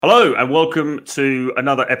Hello and welcome to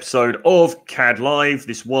another episode of CAD Live,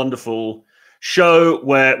 this wonderful show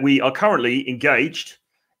where we are currently engaged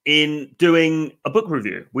in doing a book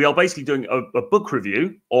review. We are basically doing a book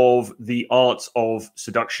review of The Art of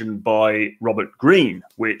Seduction by Robert Greene,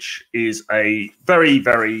 which is a very,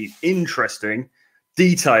 very interesting,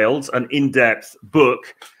 detailed and in-depth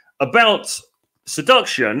book about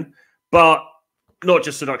seduction, but not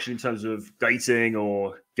just seduction in terms of dating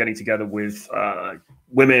or getting together with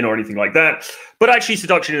women or anything like that, but actually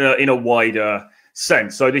seduction in a wider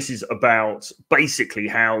sense. So this is about basically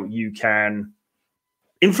how you can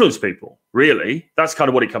influence people, really. That's kind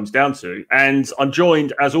of what it comes down to. And I'm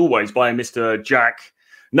joined, as always, by Mr. Jack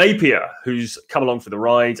Napier, who's come along for the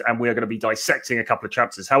ride, and we are going to be dissecting a couple of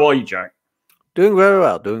chapters. How are you, Jack? Doing very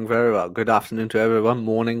well, doing very well. Good afternoon to everyone,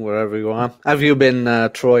 morning, wherever you are. Have you been,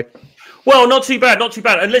 Troy? Well, not too bad, not too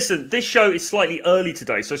bad. And listen, this show is slightly early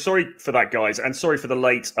today, so sorry for that, guys, and sorry for the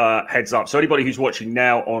late heads up. So anybody who's watching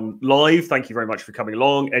now on live, thank you very much for coming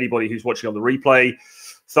along. Anybody who's watching on the replay,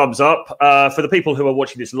 thumbs up. For the people who are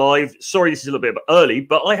watching this live, sorry this is a little bit early,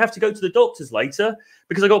 but I have to go to the doctor's later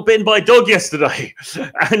because I got bitten by a dog yesterday.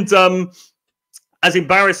 And as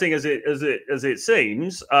embarrassing as it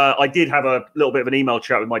seems, I did have a little bit of an email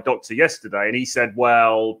chat with my doctor yesterday, and he said,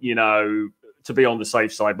 well, you know, to be on the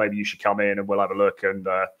safe side, maybe you should come in and we'll have a look and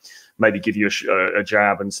maybe give you a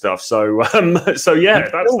jab and stuff. So, so yeah,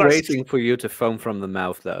 that's waiting for you to foam from the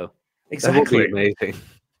mouth, though. Exactly, that would be amazing.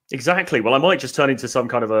 Exactly. Well, I might just turn into some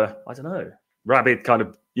kind of a, I don't know, rabid kind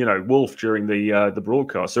of, you know, wolf during the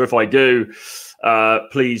broadcast. So if I do,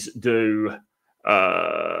 please do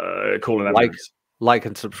call an ambulance. Like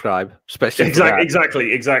and subscribe, especially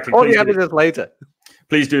exactly. Oh, yeah, it later.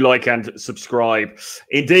 Please do like and subscribe.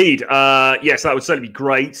 Indeed. Yes, that would certainly be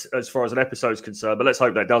great as far as an episode is concerned, but let's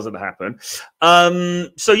hope that doesn't happen.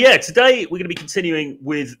 So yeah, today we're going to be continuing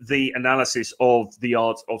with the analysis of The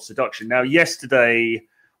Art of Seduction. Now, yesterday,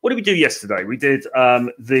 what did we do yesterday? We did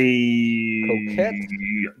the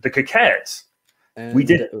Coquette. We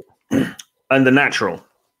did and the Natural.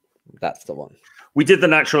 That's the one. We did the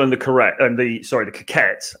Natural and the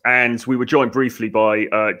Coquette, and we were joined briefly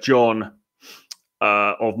by John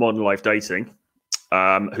of Modern Life Dating,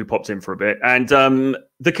 who popped in for a bit. And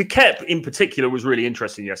the Coquette in particular was really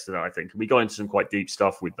interesting yesterday, I think. And we got into some quite deep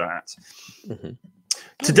stuff with that. Mm-hmm.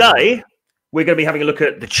 Today, we're going to be having a look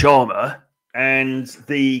at the Charmer and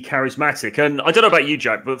the Charismatic. And I don't know about you,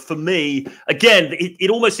 Jack, but for me, again, it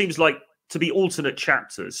almost seems like to be alternate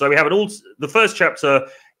chapters. So we have the first chapter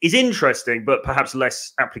is interesting, but perhaps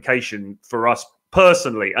less application for us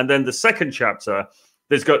personally. And then the second chapter,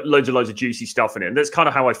 there's got loads of juicy stuff in it. And that's kind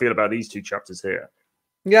of how I feel about these two chapters here.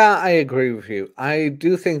 Yeah, I agree with you. I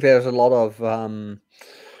do think there's a lot of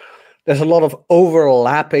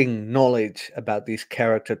overlapping knowledge about these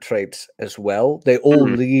character traits as well. They all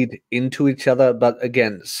lead into each other, but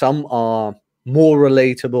again, some are more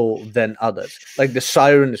relatable than others. Like the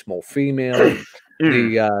Siren is more female.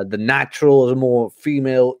 The Natural is a more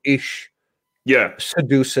female-ish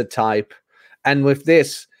seducer type. And with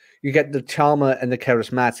this, you get the Charmer and the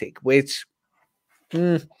Charismatic, which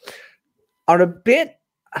are a bit,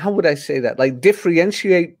 how would I say that? Like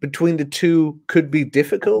differentiate between the two could be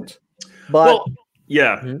difficult. But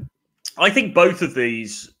I think both of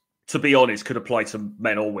these, to be honest, could apply to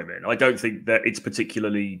men or women. I don't think that it's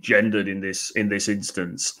particularly gendered in this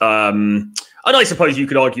instance. And I suppose you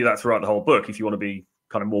could argue that throughout the whole book if you want to be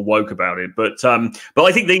kind of more woke about it. But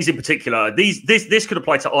I think these in particular, this could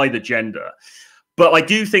apply to either gender. But I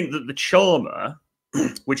do think that the Charmer,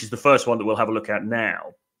 which is the first one that we'll have a look at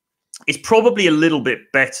now, is probably a little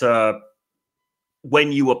bit better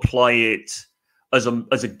when you apply it as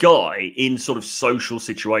a guy in sort of social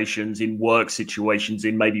situations, in work situations,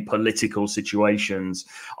 in maybe political situations.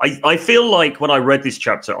 I feel like when I read this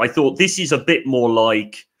chapter, I thought this is a bit more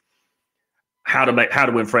like how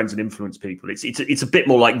to win friends and influence people. It's a bit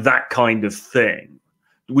more like that kind of thing.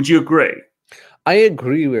 Would you agree? I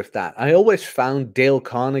agree with that. I always found Dale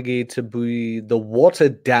Carnegie to be the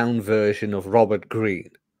watered-down version of Robert Greene.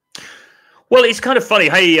 Well, it's kind of funny.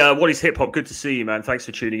 Hey, what is hip hop? Good to see you, man. Thanks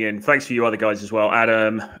for tuning in. Thanks for you other guys as well.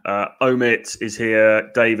 Adam, Omid is here,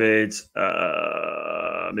 David,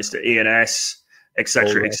 Mr. ENS,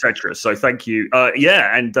 etc., etc. So thank you.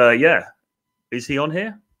 Is he on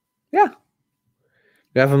here? Yeah.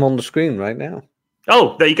 You have him on the screen right now.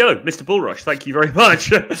 Oh, there you go, Mr. Bullrush. Thank you very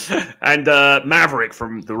much. And Maverick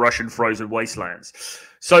from the Russian Frozen Wastelands.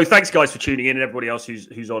 So thanks, guys, for tuning in, and everybody else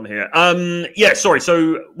who's on here. Sorry.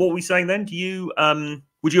 So what were we saying then? Do you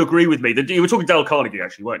Would you agree with me? That you were talking Dale Carnegie,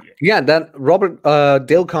 actually, weren't you? Yeah, that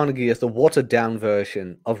Dale Carnegie is the watered down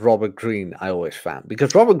version of Robert Greene, I always found.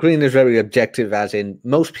 Because Robert Greene is very objective, as in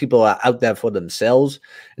most people are out there for themselves.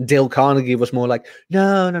 Dale Carnegie was more like,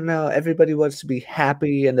 no, everybody wants to be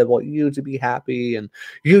happy and they want you to be happy. And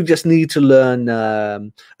you just need to learn,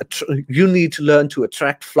 to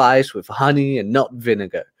attract flies with honey and not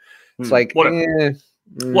vinegar. It's like, what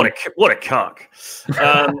a cuck.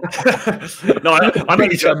 No, I'm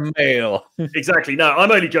only joking. Male. Exactly. No,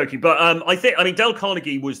 I'm only joking. But I mean, Dale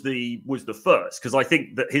Carnegie was the first, because I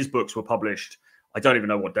think that his books were published, I don't even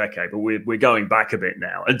know what decade, but we're going back a bit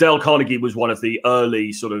now. And Dale Carnegie was one of the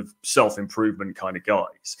early sort of self-improvement kind of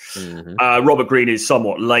guys. Mm-hmm. Robert Greene is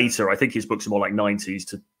somewhat later. I think his books are more like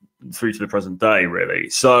 90s through to the present day, really.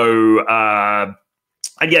 So,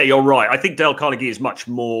 and yeah, you're right. I think Dale Carnegie is much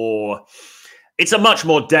more... It's a much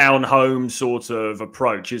more down home sort of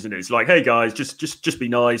approach, isn't it? It's like, hey guys, just be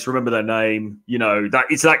nice, remember their name, you know, that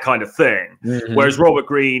it's that kind of thing. Mm-hmm. Whereas Robert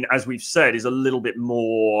Greene, as we've said, is a little bit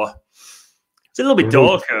more, it's a little bit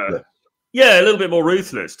darker. Yeah, a little bit more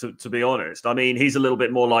ruthless, to be honest. I mean, he's a little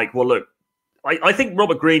bit more like, well, look, I think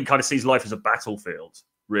Robert Greene kind of sees life as a battlefield,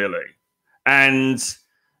 really. And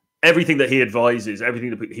everything that he advises,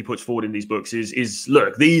 everything that he puts forward in these books is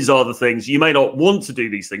look, these are the things, you may not want to do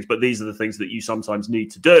these things, but these are the things that you sometimes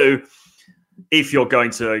need to do if you're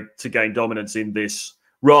going to gain dominance in this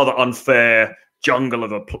rather unfair jungle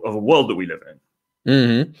of a world that we live in.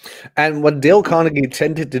 Mm-hmm. And what Dale Carnegie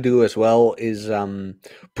tended to do as well is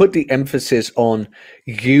put the emphasis on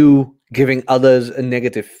you giving others a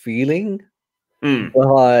negative feeling.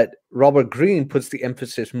 But Robert Greene puts the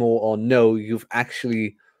emphasis more on, no, you've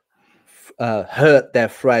actually hurt their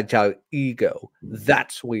fragile ego.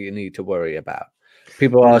 That's what you need to worry about.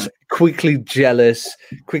 People are quickly jealous,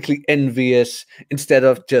 quickly envious, instead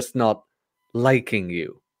of just not liking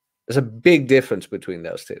you. There's a big difference between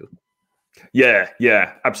those two. Yeah,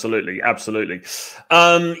 absolutely. Yeah,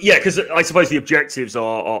 because I suppose the objectives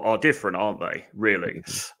are different, aren't they? Really,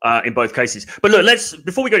 in both cases. But look,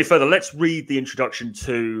 before we go any further, let's read the introduction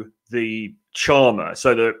to the Charmer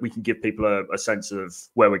so that we can give people a sense of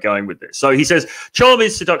where we're going with this. So he says, charm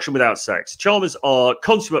is seduction without sex. Charmers are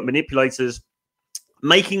consummate manipulators,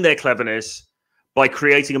 making their cleverness by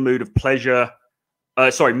creating a mood of pleasure.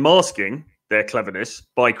 Masking their cleverness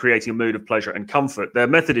by creating a mood of pleasure and comfort. Their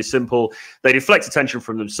method is simple. They deflect attention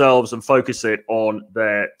from themselves and focus it on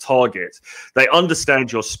their target. They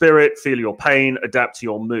understand your spirit, feel your pain, adapt to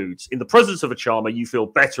your moods. In the presence of a charmer, you feel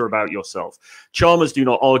better about yourself. Charmers do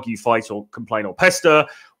not argue, fight, or complain or pester.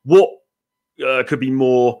 What could be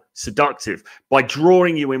more seductive? By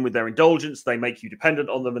drawing you in with their indulgence, they make you dependent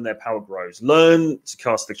on them and their power grows. Learn to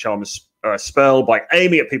cast the charmer's spell by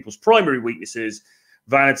aiming at people's primary weaknesses,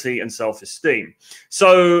 vanity and self-esteem.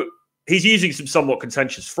 So he's using some somewhat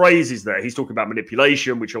contentious phrases there. He's talking about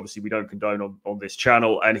manipulation, which obviously we don't condone on this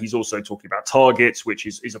channel. And he's also talking about targets, which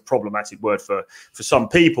is a problematic word for some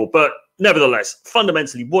people. But nevertheless,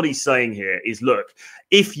 fundamentally, what he's saying here is, look,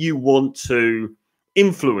 if you want to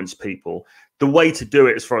influence people, the way to do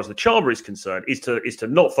it, as far as the charmer is concerned, is to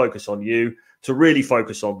not focus on you, to really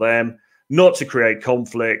focus on them, not to create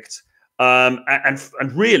conflict, and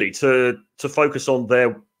really to focus on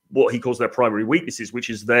what he calls their primary weaknesses, which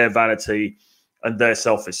is their vanity and their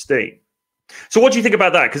self-esteem. So what do you think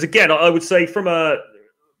about that? Because again, I would say from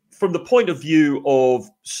the point of view of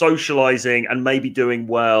socializing and maybe doing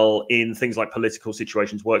well in things like political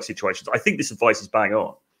situations, work situations, I think this advice is bang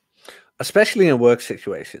on. Especially in work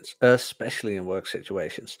situations.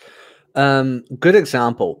 Good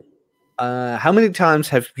example. How many times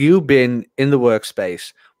have you been in the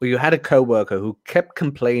workspace where you had a coworker who kept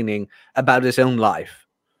complaining about his own life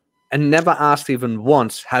and never asked even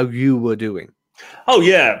once how you were doing? Oh,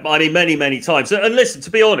 yeah. I mean, many, many times. And listen, to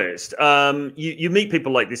be honest, you meet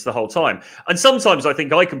people like this the whole time. And sometimes I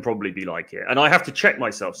think I can probably be like it. And I have to check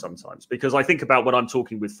myself sometimes, because I think about when I'm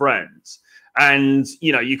talking with friends. And,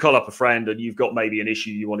 you know, you call up a friend and you've got maybe an issue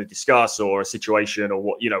you want to discuss, or a situation, or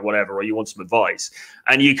whatever, or you want some advice,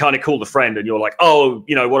 and you kind of call the friend and you're like, oh,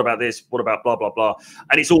 what about this? What about blah, blah, blah.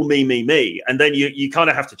 And it's all me. And then you kind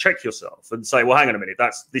of have to check yourself and say, well, hang on a minute,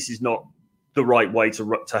 this is not the right way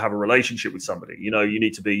to have a relationship with somebody. You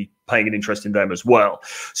need to be paying an interest in them as well.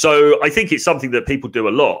 So I think it's something that people do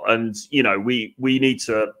a lot. And, we need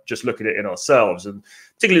to just look at it in ourselves, and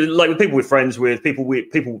particularly like with people we're friends with, people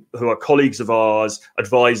who are colleagues of ours,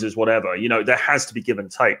 advisors, whatever, there has to be give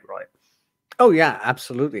and take, right? Oh, yeah,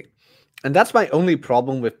 absolutely. And that's my only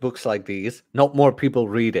problem with books like these. Not more people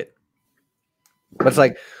read it. But it's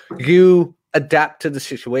like, you adapt to the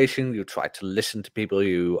situation. You try to listen to people.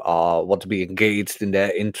 You want to be engaged in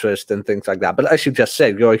their interest and things like that. But as you just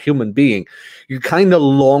said, you're a human being. You kind of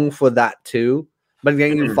long for that too. But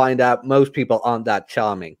then you find out most people aren't that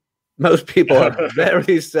charming. Most people are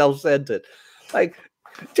very self-centered. Like,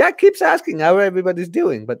 Jack keeps asking how everybody's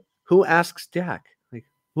doing, but who asks Jack? Like,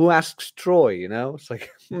 who asks Troy? You know, it's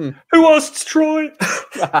like, Who asks Troy?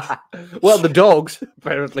 Well, the dogs,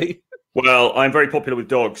 apparently. Well, I'm very popular with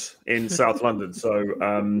dogs in South London. So,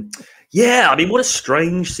 yeah, I mean, what a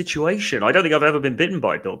strange situation. I don't think I've ever been bitten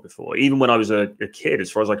by a dog before, even when I was a kid,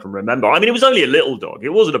 as far as I can remember. I mean, it was only a little dog. It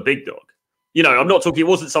wasn't a big dog. You know, I'm not talking, it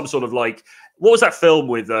wasn't some sort of like, what was that film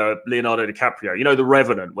with Leonardo DiCaprio? You know, The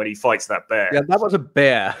Revenant, when he fights that bear. Yeah, that was a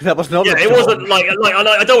bear. That was not a it dog. wasn't like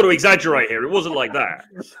I don't want to exaggerate here. It wasn't like that.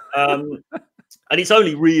 And it's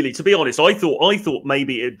only really, to be honest, I thought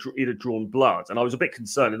maybe it had drawn blood, and I was a bit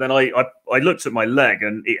concerned. And then I looked at my leg,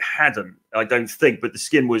 and it hadn't, I don't think, but the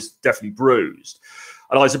skin was definitely bruised.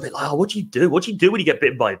 And I was a bit like, oh, what do you do? What do you do when you get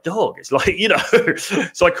bitten by a dog? It's like, you know.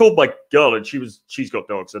 So I called my girl, and she's got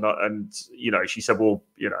dogs, and you know, she said, well,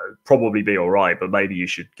 you know, probably be all right, but maybe you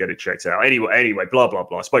should get it checked out. Anyway, blah blah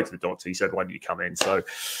blah. I spoke to the doctor. He said, why don't you come in? So,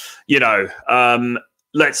 you know,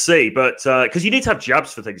 let's see. But because you need to have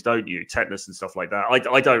jabs for things, don't you? Tetanus and stuff like that.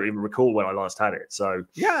 I don't even recall when I last had it. So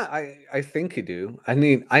yeah, I think you do. I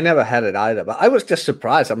mean, I never had it either, but I was just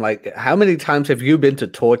surprised. I'm like, how many times have you been to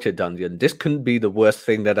Torture Dungeon? This couldn't be the worst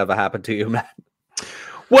thing that ever happened to you, man.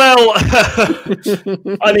 Well,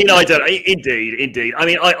 I mean, I don't. Indeed. I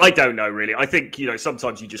mean, I don't know really. I think, you know,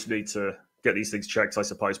 sometimes you just need to get these things checked, I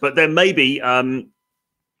suppose. But then maybe,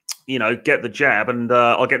 you know, get the jab, and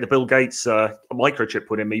I'll get the Bill Gates microchip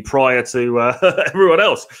put in me prior to everyone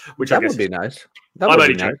else. Which that I guess would be nice. That would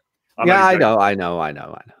be nice. Yeah, I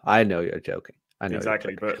know you're joking. I know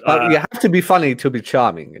exactly, but you have to be funny to be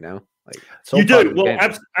charming. You know, like, you do. Well,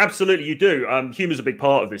 absolutely, you do. Humor's a big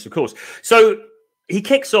part of this, of course. So he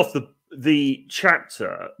kicks off the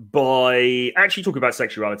chapter by actually talking about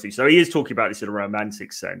sexuality. So he is talking about this in a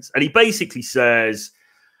romantic sense, and he basically says.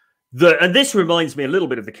 And this reminds me a little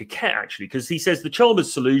bit of the Coquette, actually, because he says the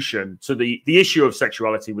Chalmers solution to the issue of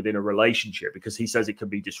sexuality within a relationship, because he says it can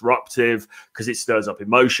be disruptive, because it stirs up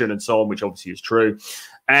emotion and so on, which obviously is true.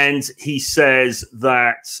 And he says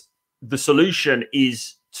that the solution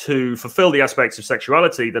is to fulfill the aspects of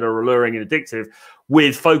sexuality that are alluring and addictive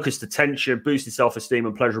with focused attention, boosted self-esteem,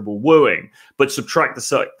 and pleasurable wooing, but subtract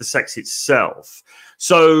the sex itself.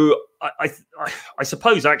 So I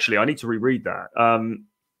suppose, actually, I need to reread that.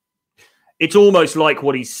 It's almost like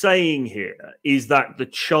what he's saying here is that the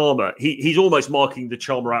charmer, he's almost marking the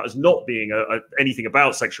charmer out as not being anything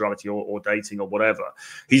about sexuality or dating or whatever.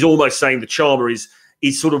 He's almost saying the charmer is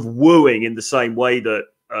sort of wooing in the same way that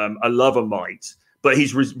a lover might, but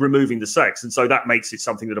he's removing the sex. And so that makes it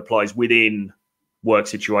something that applies within work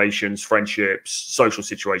situations, friendships, social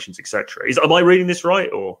situations, etc. Am I reading this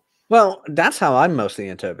right, or? Well, that's how I mostly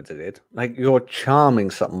interpreted it. Like, you're charming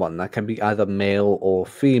someone that can be either male or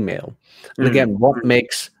female. And again, what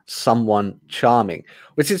makes someone charming?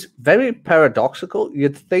 Which is very paradoxical.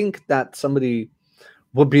 You'd think that somebody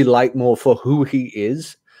would be liked more for who he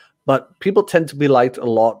is, but people tend to be liked a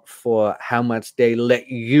lot for how much they let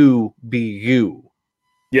you be you.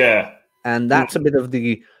 Yeah. And that's a bit of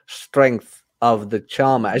the strength of the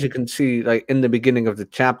charmer. As you can see, like in the beginning of the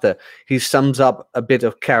chapter, he sums up a bit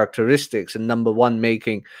of characteristics. And number one, make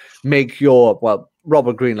your, well,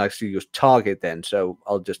 Robert Greene likes to use target then, so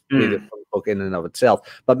I'll just read it from the book in and of itself,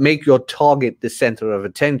 but make your target the center of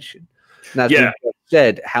attention. And as you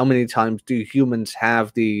said, how many times do humans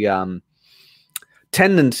have the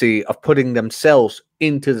tendency of putting themselves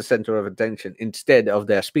into the center of attention instead of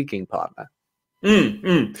their speaking partner?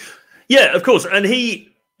 Yeah, of course. And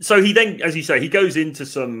so he then, as you say, he goes into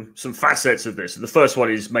some facets of this. And the first one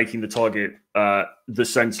is making the target the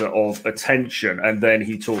center of attention. And then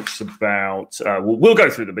he talks about, we'll go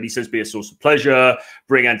through them, but he says, be a source of pleasure,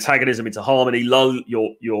 bring antagonism into harmony, lull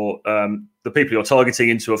the people you're targeting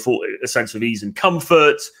into a sense of ease and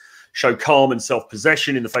comfort, show calm and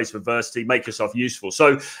self-possession in the face of adversity, make yourself useful.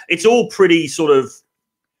 So it's all pretty sort of,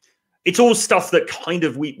 it's all stuff that kind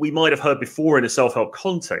of we might have heard before in a self-help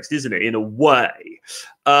context, isn't it, in a way?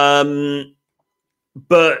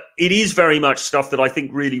 But it is very much stuff that I think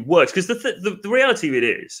really works, because the reality of it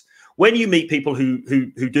is, when you meet people who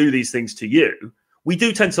do these things to you, we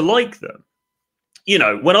do tend to like them. you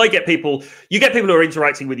know, when I get people, you get people who are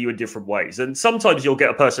interacting with you in different ways. And sometimes you'll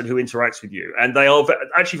get a person who interacts with you and they are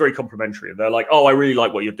actually very complimentary. And they're like, oh, I really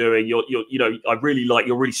like what you're doing. You're I really like,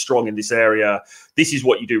 you're really strong in this area. This is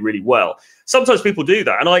what you do really well. Sometimes people do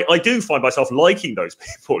that. And I do find myself liking those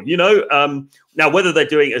people, you know. Now, whether they're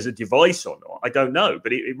doing it as a device or not, I don't know,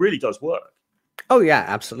 but it really does work. Oh, yeah,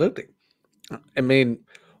 absolutely. I mean,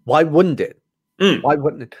 why wouldn't it? Why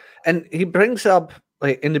wouldn't it? And he brings up,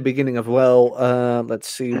 like, in the beginning of, let's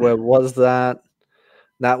see, where was that?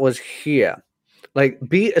 That was here. Like,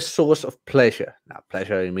 be a source of pleasure. Now,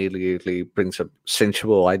 pleasure immediately brings up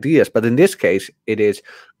sensual ideas, but in this case, it is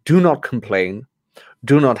do not complain,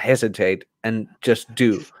 do not hesitate, and just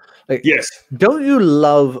do. Like, yes. Don't you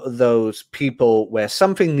love those people where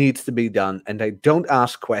something needs to be done and they don't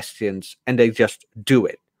ask questions and they just do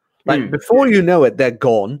it? Like, before you know it, they're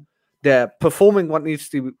gone. They're performing what needs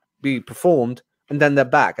to be performed, and then they're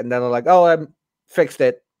back, and then they're like, "Oh, I fixed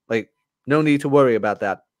it. Like, no need to worry about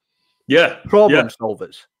that." Yeah, problem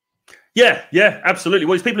solvers. Yeah, absolutely.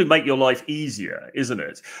 Well, it's people who make your life easier, isn't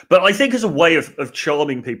it? But I think as a way of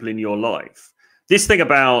charming people in your life, this thing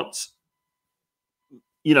about,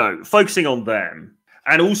 you know, focusing on them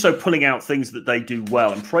and also pulling out things that they do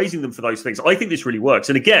well and praising them for those things, I think this really works.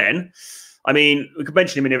 And again, I mean, we could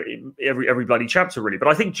mention him in every bloody chapter, really. But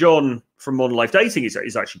I think John from Modern Life Dating is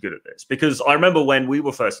actually good at this, because I remember when we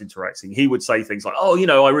were first interacting, he would say things like, "Oh, you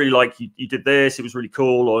know, I really like you did this. It was really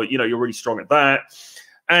cool," or, "You know, you're really strong at that."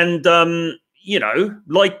 And you know,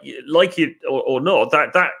 like it or not,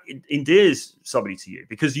 that endears somebody to you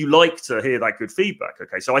because you like to hear that good feedback.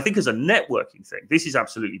 Okay, so I think as a networking thing, this is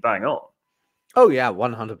absolutely bang on. Oh yeah,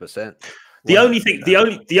 100%. The only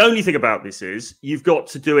thing about this is you've got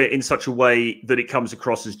to do it in such a way that it comes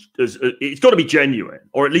across as it's got to be genuine,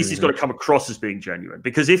 or at least it's got to come across as being genuine.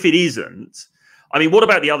 Because if it isn't, I mean, what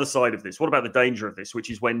about the other side of this? What about the danger of this, which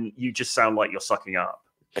is when you just sound like you're sucking up?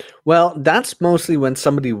 Well, that's mostly when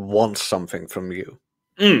somebody wants something from you.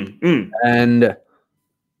 And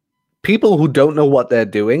people who don't know what they're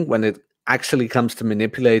doing when it actually comes to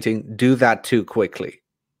manipulating do that too quickly.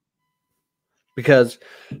 Because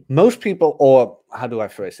most people, or how do I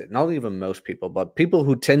phrase it? Not even most people, but people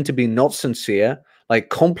who tend to be not sincere, like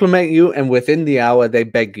compliment you, and within the hour, they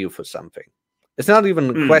beg you for something. It's not even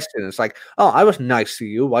a question. It's like, "Oh, I was nice to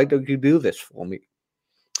you. Why don't you do this for me?"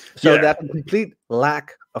 So that's a complete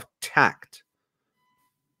lack of tact.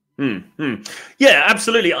 Yeah,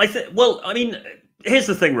 absolutely. Well, I mean, here's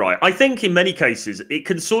the thing, right? I think in many cases it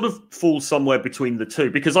can sort of fall somewhere between the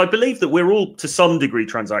two, because I believe that we're all to some degree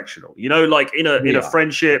transactional. You know, like in a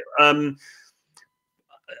friendship, and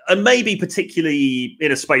maybe particularly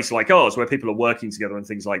in a space like ours where people are working together and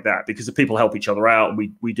things like that, because the people help each other out and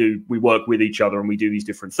we work with each other and we do these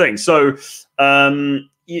different things. So,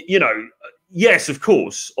 you know, yes, of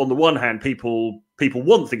course, on the one hand, people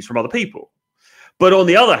want things from other people. But on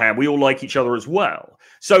the other hand, we all like each other as well.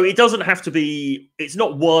 So it doesn't have to be, it's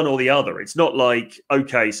not one or the other. It's not like,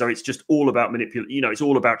 okay, so it's just all about manipulation. You know, it's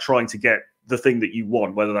all about trying to get the thing that you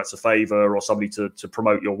want, whether that's a favor or somebody to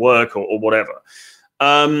promote your work or whatever.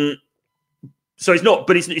 So it's not,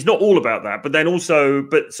 but it's not all about that. But then also,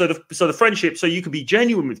 so the friendship, so you can be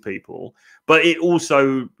genuine with people, but it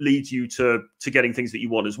also leads you to getting things that you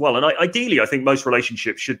want as well. And ideally, I think most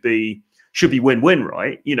relationships should be win-win,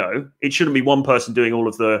 right? You know, it shouldn't be one person doing all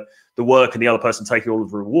of the work and the other person taking all of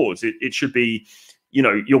the rewards. It should be, you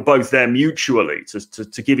know, you're both there mutually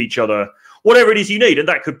to give each other whatever it is you need. And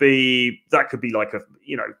that could be like a,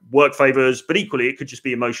 you know, work favors, but equally it could just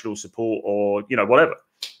be emotional support or, you know, whatever.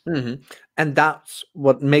 And that's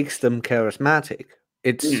what makes them charismatic.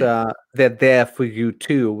 It's they're there for you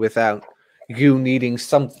too, without you needing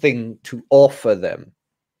something to offer them,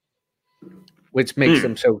 which makes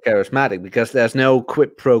them so charismatic, because there's no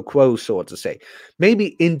quid pro quo, so to say.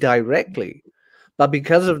 Maybe indirectly, but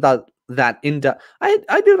because of that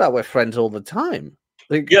I do that with friends all the time.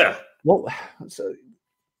 Like, well, so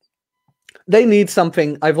they need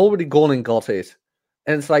something, I've already gone and got it,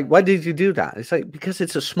 and it's like, why did you do that? It's like, because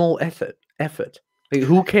it's a small effort. Like,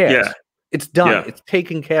 who cares? It's done. It's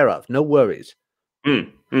taken care of. No worries.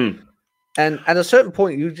 And at a certain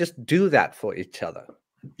point, you just do that for each other.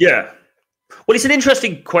 Yeah. Well, it's an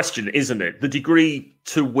interesting question, isn't it? The degree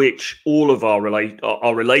to which all of our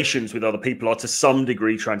relations with other people are to some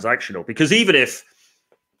degree transactional. Because even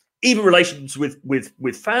relations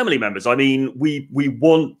with family members, I mean, we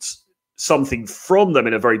want something from them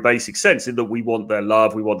in a very basic sense, in that we want their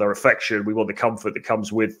love, we want their affection, we want the comfort that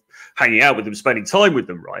comes with hanging out with them, spending time with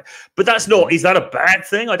them, right? But that's not, is that a bad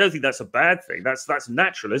thing? I don't think that's a bad thing. That's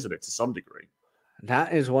natural, isn't it, to some degree?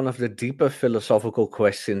 That is one of the deeper philosophical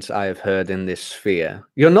questions I have heard in this sphere.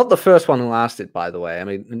 You're not the first one who asked it, by the way. I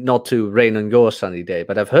mean, not to rain on your sunny day,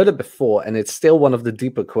 but I've heard it before, and it's still one of the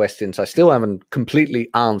deeper questions I still haven't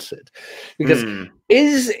completely answered. Because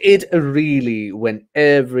is it really when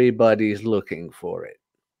everybody's looking for it?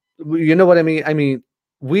 You know what I mean? I mean,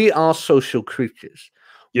 we are social creatures.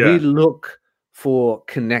 Yeah. We look for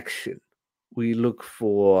connection. We look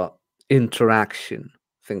for interaction,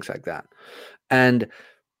 things like that. And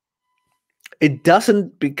it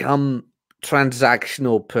doesn't become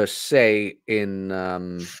transactional per se in,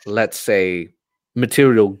 let's say,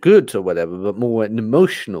 material goods or whatever, but more in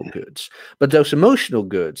emotional goods. But those emotional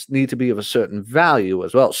goods need to be of a certain value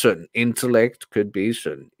as well. Certain intellect could be,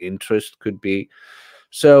 certain interest could be.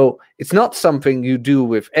 So it's not something you do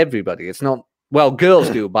with everybody. It's not, well, girls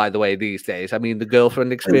do, by the way, these days. I mean, the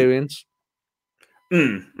girlfriend experience.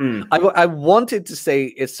 I wanted to say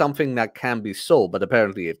it's something that can be sold, but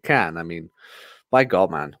apparently it can. I mean, by God,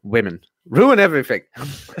 man, women ruin everything.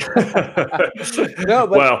 No,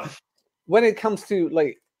 but when it comes to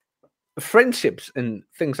like friendships and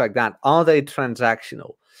things like that, are they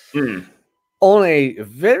transactional? On a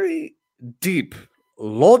very deep,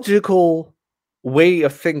 logical way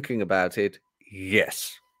of thinking about it,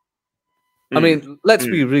 yes. I mean, let's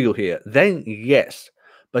be real here. Then, yes.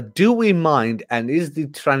 But do we mind, and is the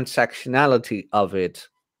transactionality of it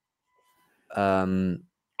a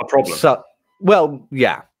problem? So, well,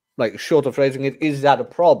 yeah, like short of phrasing it, is that a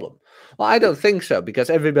problem? Well, I don't think so, because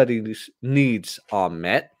everybody's needs are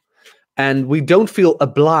met, and we don't feel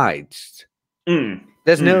obliged.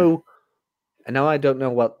 There's no, and now I don't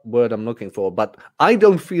know what word I'm looking for, but I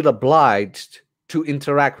don't feel obliged to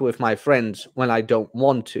interact with my friends when I don't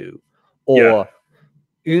want to, or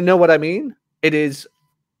you know what I mean?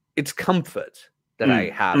 It's comfort that I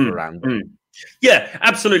have around them. Yeah,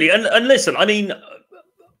 absolutely. And listen, I mean,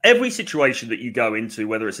 every situation that you go into,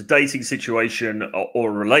 whether it's a dating situation or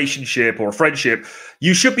a relationship or a friendship,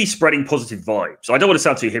 you should be spreading positive vibes. I don't want to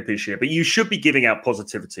sound too hippie here, but you should be giving out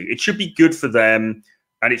positivity. It should be good for them,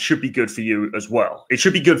 and it should be good for you as well. It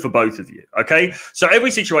should be good for both of you, okay? So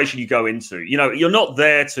every situation you go into, you know, you're not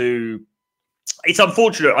there to... It's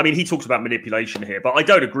unfortunate. I mean, he talks about manipulation here, but I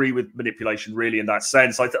don't agree with manipulation really in that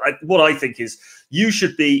sense. What I think is you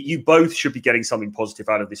both should be getting something positive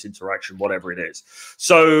out of this interaction, whatever it is.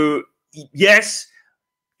 So yes,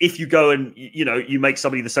 if you go and, you know, you make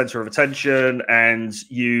somebody the center of attention and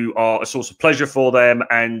you are a source of pleasure for them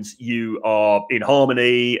and you are in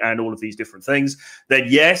harmony and all of these different things, then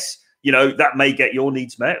yes, you know, that may get your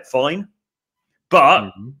needs met, fine.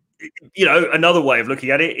 But you know, another way of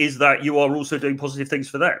looking at it is that you are also doing positive things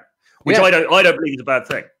for them, which I don't believe is a bad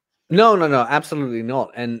thing. No, absolutely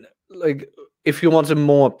not. And like, if you want a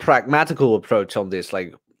more pragmatical approach on this,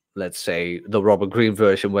 like, let's say the Robert Greene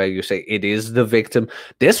version where you say it is the victim,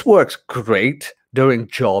 this works great during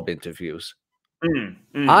job interviews.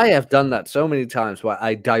 I have done that so many times where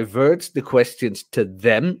I divert the questions to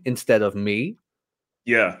them instead of me.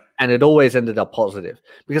 Yeah. And it always ended up positive,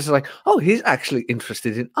 because it's like, oh, he's actually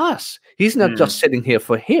interested in us. He's not just sitting here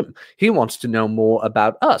for him. He wants to know more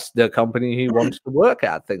about us, the company he wants to work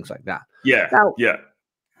at, things like that. Yeah. Now, yeah.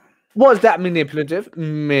 Was that manipulative?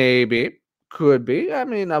 Maybe. Could be. I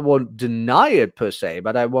mean, I won't deny it per se,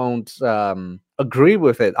 but I won't agree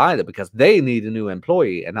with it either, because they need a new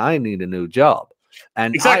employee and I need a new job.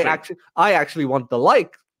 And exactly. I actually want to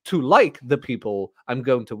like the people I'm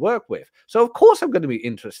going to work with. So of course I'm going to be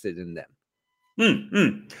interested in them.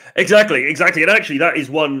 Exactly. And actually that is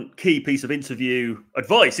one key piece of interview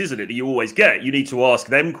advice, isn't it? That you always get. You need to ask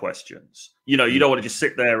them questions. You know, you don't want to just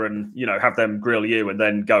sit there and, you know, have them grill you and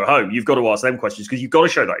then go home. You've got to ask them questions because you've got to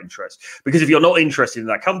show that interest. Because if you're not interested in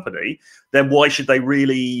that company, then why should they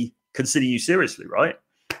really consider you seriously, right?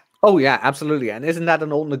 Oh, yeah, absolutely. And isn't that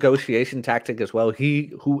an old negotiation tactic as well?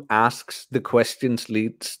 He who asks the questions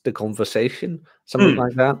leads the conversation, something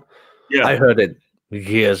like that. Yeah, I heard it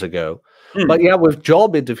years ago. But yeah, with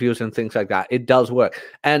job interviews and things like that, it does work.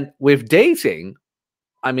 And with dating,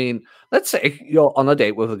 I mean, let's say you're on a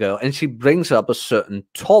date with a girl and she brings up a certain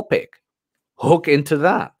topic. Hook into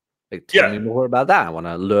that. Like, tell me more about that. I want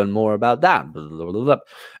to learn more about that. Blah, blah, blah, blah.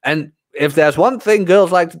 And if there's one thing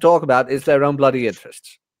girls like to talk about, it's their own bloody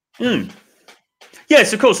interests.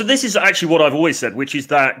 Yes, of course. So this is actually what I've always said, which is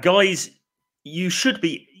that guys, you should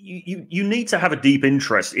be, you need to have a deep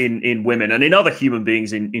interest in women and in other human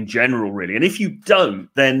beings in general, really. And if you don't,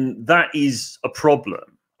 then that is a problem.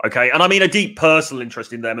 Okay, and I mean a deep personal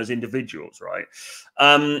interest in them as individuals, right?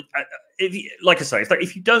 If you, like I say,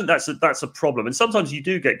 if you don't, that's a problem. And sometimes you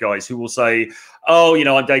do get guys who will say, "Oh,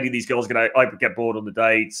 I'm dating these girls, I get bored on the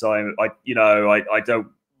dates. I'm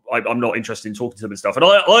not interested in talking to them and stuff." And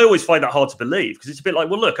I always find that hard to believe, because it's a bit like,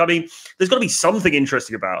 well, look, I mean, there's got to be something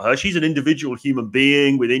interesting about her. She's an individual human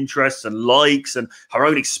being with interests and likes and her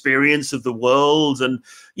own experience of the world. And,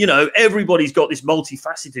 everybody's got this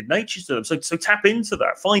multifaceted nature to them. So tap into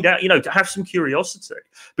that, find out, to have some curiosity.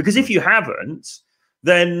 Because if you haven't,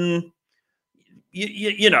 then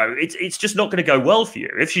it's just not going to go well for you.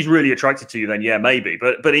 If she's really attracted to you, then yeah, maybe.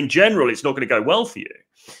 But in general, it's not going to go well for you.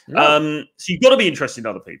 No. So you've got to be interested in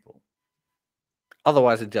other people.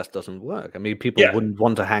 Otherwise, it just doesn't work. I mean, people wouldn't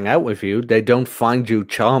want to hang out with you. They don't find you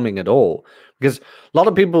charming at all. Because a lot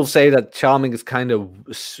of people say that charming is kind of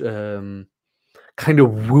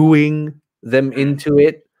wooing them into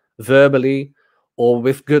it verbally or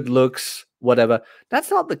with good looks, whatever.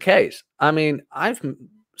 That's not the case. I mean, I've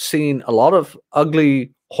seen a lot of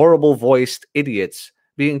ugly, horrible voiced idiots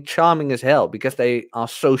being charming as hell because they are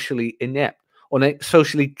socially inept or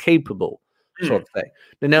socially capable, sort of thing.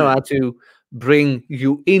 They know how to bring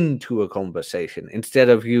you into a conversation instead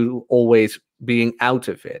of you always being out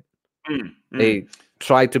of it. They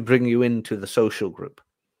try to bring you into the social group.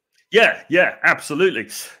 Yeah, absolutely.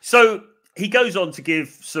 So he goes on to give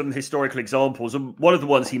some historical examples, and one of the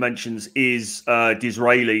ones he mentions is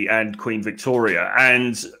Disraeli and Queen Victoria.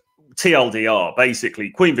 And TLDR, basically,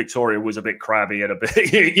 Queen Victoria was a bit crabby and a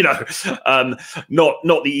bit,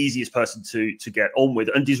 not the easiest person to get on with.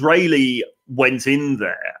 And Disraeli went in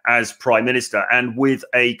there as Prime Minister, and with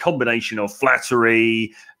a combination of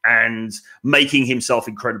flattery and making himself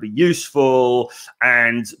incredibly useful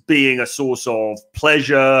and being a source of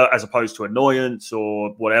pleasure as opposed to annoyance or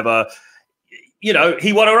whatever, he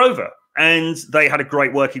won her over. And they had a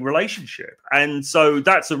great working relationship. And so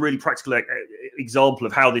that's a really practical example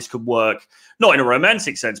of how this could work, not in a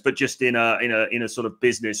romantic sense, but just in a sort of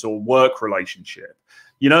business or work relationship,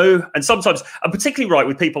 and sometimes, and particularly right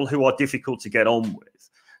with people who are difficult to get on with,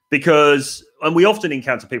 and we often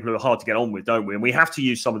encounter people who are hard to get on with, don't we? And we have to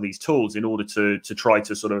use some of these tools in order to try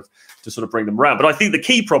to sort of bring them around. But I think the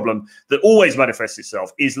key problem that always manifests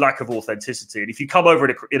itself is lack of authenticity. And if you come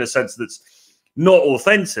over in a sense that's not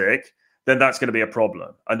authentic, then that's going to be a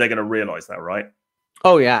problem. And they're going to realize that, right?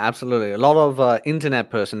 Oh, yeah, absolutely. A lot of internet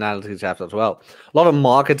personalities have that as well. A lot of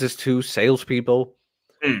marketers too, salespeople.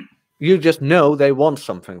 You just know they want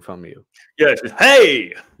something from you. Yeah, just,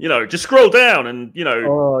 hey, just scroll down and,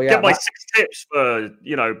 get my 6 tips for,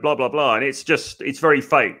 blah, blah, blah. And it's very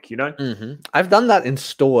fake, I've done that in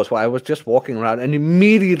stores where I was just walking around and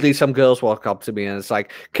immediately some girls walk up to me and it's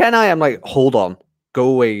like, can I? I'm like, hold on, go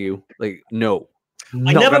away, you. Like, no.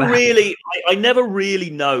 I never really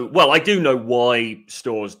know. Well, I do know why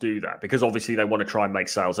stores do that, because obviously they want to try and make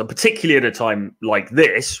sales, and particularly at a time like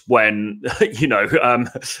this when,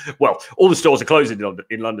 all the stores are closing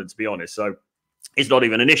in London, to be honest. So it's not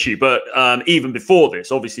even an issue. But even before this,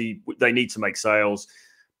 obviously they need to make sales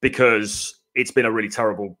because it's been a really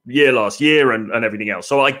terrible year last year and everything else.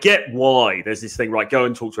 So I get why there's this thing, right? Go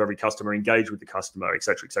and talk to every customer, engage with the customer, et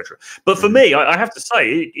cetera, et cetera. But for me, I have to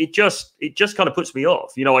say, it just kind of puts me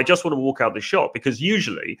off. I just want to walk out the shop, because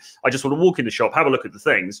usually I just want to walk in the shop, have a look at the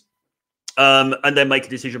things, and then make a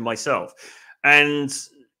decision myself. And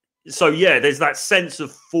so, yeah, there's that sense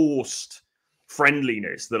of forced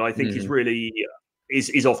friendliness that I think is really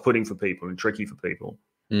is off-putting for people and tricky for people.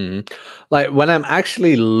 Like when I'm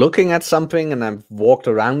actually looking at something and I've walked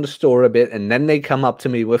around the store a bit, and then they come up to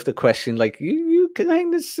me with the question, like, you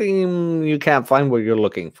kind of seem you can't find what you're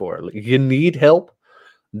looking for. Like, you need help?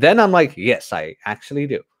 Then I'm like, yes, I actually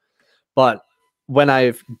do. But when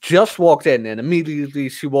I've just walked in and immediately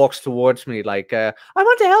she walks towards me like, I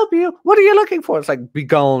want to help you. What are you looking for? It's like, be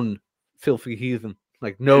gone, filthy heathen.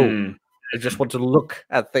 Like, no, I just want to look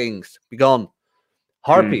at things. Be gone.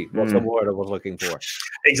 Harpy was the word I was looking for.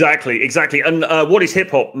 Exactly. And What is Hip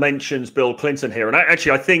Hop mentions Bill Clinton here. And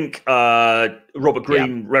actually, I think Robert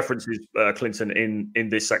Greene references Clinton in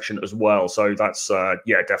this section as well. So that's,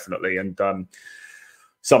 definitely. And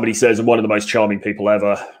somebody says, one of the most charming people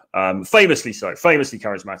ever. Famously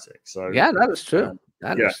charismatic. So yeah, that is true.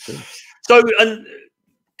 That is true. So, and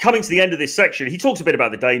coming to the end of this section, he talks a bit about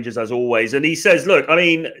the dangers, as always. And he says, look, I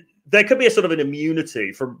mean, there could be a sort of an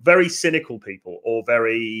immunity from very cynical people or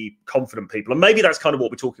very confident people, and maybe that's kind of what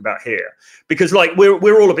we're talking about here, because like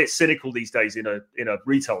we're all a bit cynical these days in a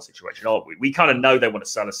retail situation, aren't we? We kind of know they want to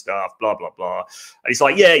sell us stuff, blah blah blah, and it's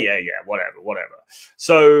like yeah, whatever.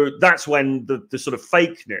 So that's when the sort of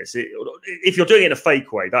fakeness, if you're doing it in a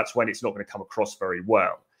fake way, that's when it's not going to come across very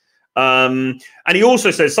well. And he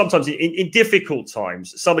also says sometimes in difficult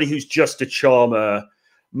times, somebody who's just a charmer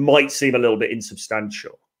might seem a little bit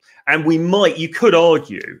insubstantial. And you could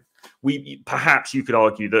argue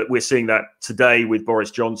that we're seeing that today with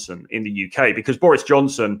Boris Johnson in the UK, because Boris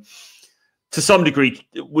Johnson, to some degree,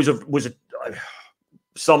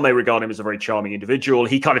 some may regard him as a very charming individual.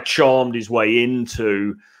 He kind of charmed his way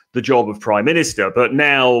into the job of prime minister. But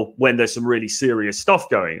now, when there's some really serious stuff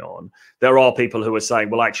going on, there are people who are saying,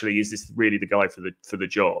 well, actually, is this really the guy for the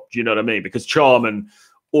job? Do you know what I mean? Because charm and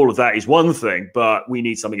all of that is one thing, but we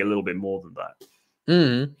need something a little bit more than that.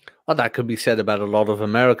 Well, that could be said about a lot of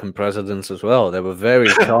American presidents as well. They were very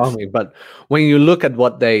charming, but when you look at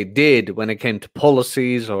what they did when it came to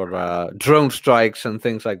policies or drone strikes and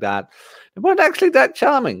things like that, they weren't actually that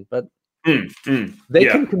charming, but they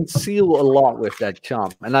can conceal a lot with that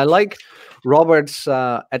charm. And I like Roberts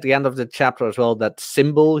at the end of the chapter as well, that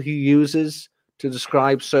symbol he uses to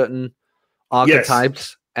describe certain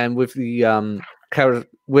archetypes. Yes. And with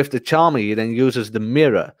the charmer, he then uses the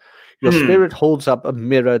mirror. Your spirit holds up a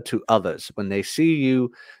mirror to others. When they see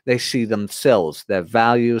you, they see themselves, their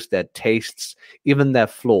values, their tastes, even their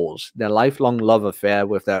flaws. Their lifelong love affair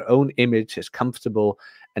with their own image is comfortable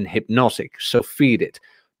and hypnotic, so feed it.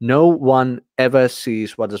 No one ever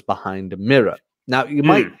sees what is behind the mirror. Now, you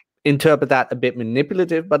might interpret that a bit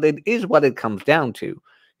manipulative, but it is what it comes down to.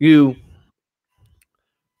 You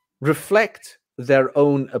reflect their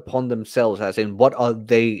own upon themselves, as in, what are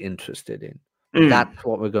they interested in? That's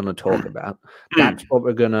what we're going to talk about. That's what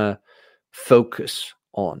we're going to focus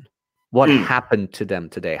on. What happened to them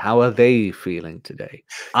today? How are they feeling today?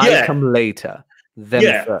 I come later,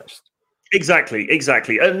 them first. Exactly.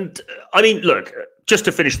 And I mean, look, just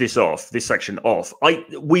to finish this section off,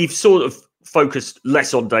 we've sort of focused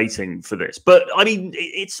less on dating for this, but I mean,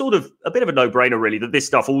 it's sort of a bit of a no-brainer, really, that this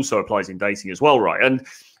stuff also applies in dating as well, right? And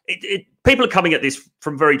people are coming at this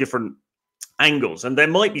from very different angles, and there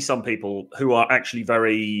might be some people who are actually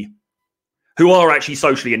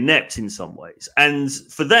socially inept in some ways, and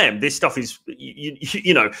for them, this stuff is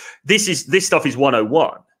this stuff is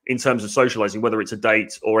 101 in terms of socializing, whether it's a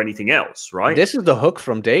date or anything else, right? This is the hook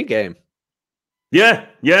from Day Game. Yeah.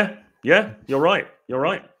 You're right.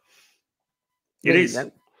 It is.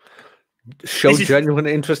 Show genuine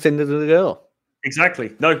interest in the girl.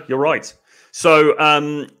 Exactly. No, you're right. So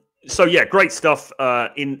yeah, great stuff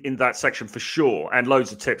in that section for sure, and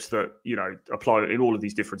loads of tips that apply in all of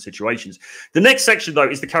these different situations. The next section, though,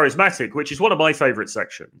 is the charismatic, which is one of my favorite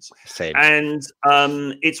sections. Same. And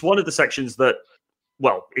it's one of the sections that,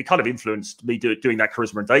 well, it kind of influenced me doing that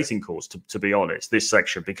charisma and dating course, to be honest, this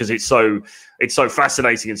section, because it's so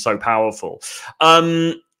fascinating and so powerful.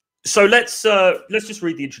 So let's just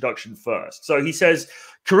read the introduction first. So he says,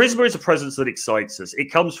 charisma is a presence that excites us.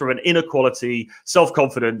 It comes from an inner quality,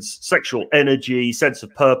 self-confidence, sexual energy, sense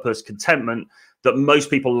of purpose, contentment that most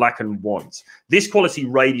people lack and want. This quality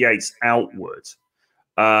radiates outward,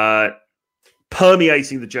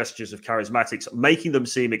 permeating the gestures of charismatics, making them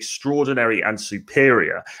seem extraordinary and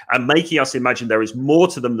superior, and making us imagine there is more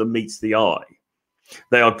to them than meets the eye.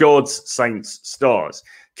 They are gods, saints, stars.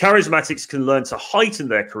 Charismatics can learn to heighten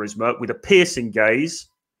their charisma with a piercing gaze,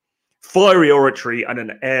 fiery oratory, and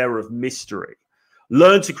an air of mystery.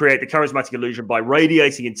 Learn to create the charismatic illusion by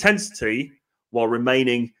radiating intensity while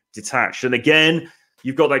remaining detached. And again,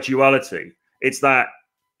 you've got that duality. It's that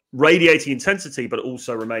radiating intensity, but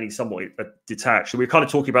also remaining somewhat detached. And we were kind of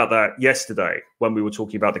talking about that yesterday when we were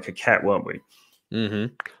talking about the coquette, weren't we?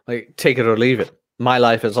 Like, take it or leave it. My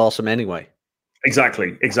life is awesome anyway.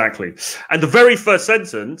 Exactly. And the very first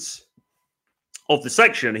sentence of the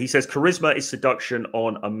section, he says, charisma is seduction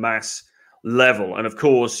on a mass level. And of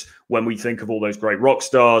course, when we think of all those great rock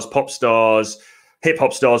stars, pop stars, hip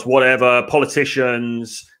hop stars, whatever,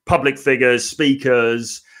 politicians, public figures,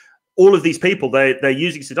 speakers, all of these people, they're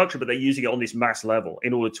using seduction, but they're using it on this mass level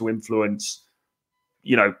in order to influence,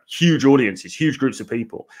 huge audiences, huge groups of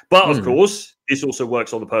people. But of course, this also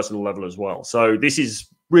works on the personal level as well. So this is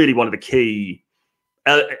really one of the key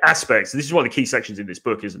aspects. This is one of the key sections in this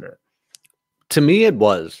book, isn't it? To me, it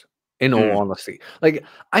was, in all honesty. Like,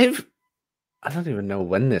 I don't even know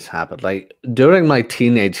when this happened. Like, during my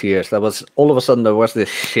teenage years, there was all of a sudden there was this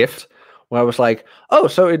shift where I was like, oh,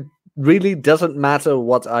 so it really doesn't matter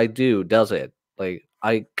what I do, does it? Like,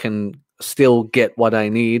 I can still get what I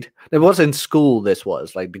need. It was in school, this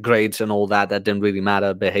was like the grades and all that didn't really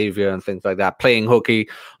matter, behavior and things like that, playing hooky,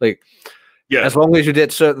 like, yeah, as long as you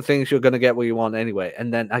did certain things, you're going to get what you want anyway.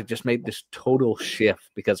 And then I just made this total shift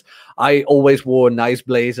because I always wore nice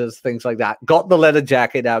blazers, things like that. Got the leather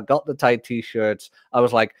jacket out, got the tight t-shirts. I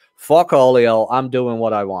was like, fuck all y'all, I'm doing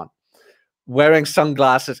what I want. wearing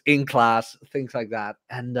sunglasses in class, things like that.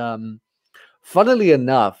 And funnily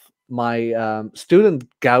enough, my student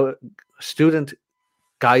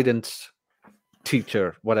guidance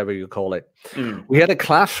teacher, whatever you call it, we had a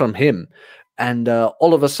class from him. And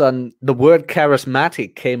all of a sudden, the word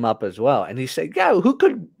charismatic came up as well. And he said, yeah, who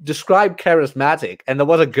could describe charismatic? And there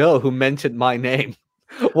was a girl who mentioned my name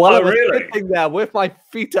while I was sitting there with my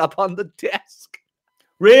feet up on the desk.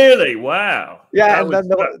 Really? Wow. Yeah,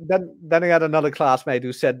 then I had another classmate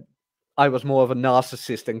who said I was more of a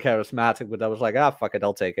narcissist than charismatic, but I was like, fuck it,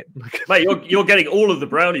 I'll take it. Mate, you're getting all of the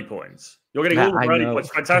brownie points. You're getting all the brownie points.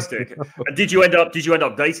 Fantastic. Did you end up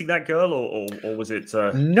dating that girl, or was it?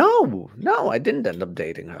 No, I didn't end up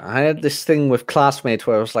dating her. I had this thing with classmates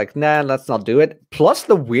where I was like, nah, let's not do it. Plus,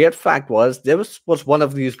 the weird fact was there was one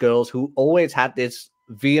of these girls who always had this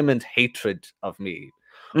vehement hatred of me.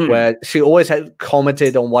 Where she always had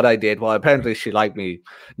commented on what I did. Well, apparently she liked me.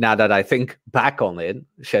 Now that I think back on it,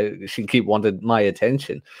 she keep wanted my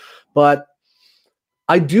attention. But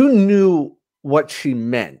I knew what she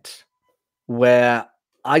meant, where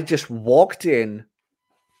I just walked in,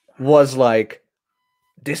 was like,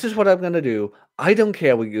 this is what I'm going to do. I don't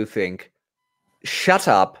care what you think. Shut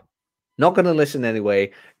up. Not going to listen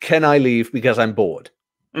anyway. Can I leave because I'm bored?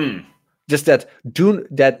 Just that,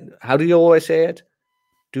 how do you always say it?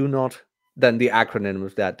 Do not, then the acronym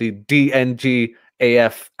of that, the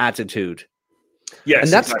DNGAF attitude. Yes.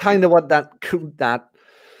 And that's kind of what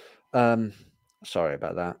sorry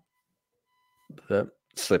about that. That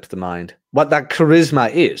slipped the mind. What that charisma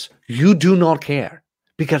is, you do not care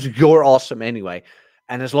because you're awesome anyway.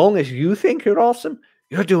 And as long as you think you're awesome,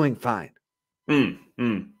 you're doing fine.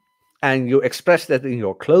 And you express that in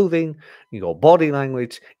your clothing, in your body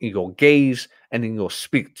language, in your gaze, and in your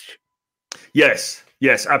speech. Yes,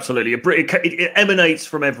 absolutely. It emanates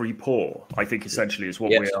from every pore, I think, essentially, is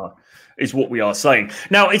what we are saying.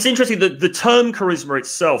 Now, it's interesting that the term charisma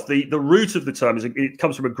itself, the root of the term, it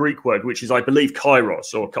comes from a Greek word, which is, I believe,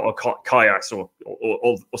 kairos or kaias or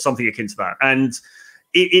something akin to that. And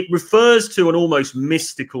it refers to an almost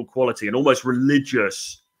mystical quality, an almost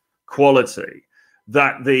religious quality,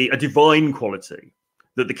 a divine quality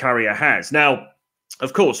that the carrier has. Now,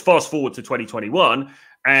 of course, fast forward to 2021,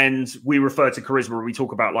 and we refer to charisma when we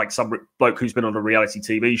talk about like some bloke who's been on a reality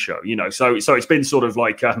TV show, so it's been sort of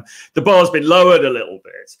like the bar's been lowered a little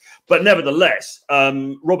bit. But nevertheless,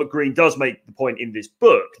 Robert Greene does make the point in this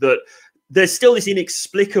book that there's still this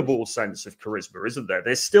inexplicable sense of charisma, isn't there?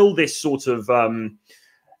 There's still this sort of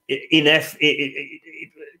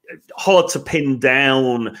hard to pin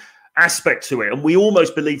down aspect to it, and we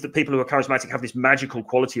almost believe that people who are charismatic have this magical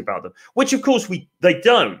quality about them, which of course they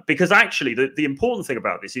don't, because actually the important thing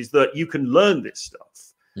about this is that you can learn this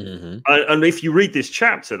stuff. And if you read this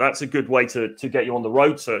chapter, that's a good way to get you on the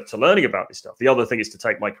road to learning about this stuff. The other thing is to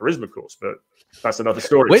take my charisma course, but that's another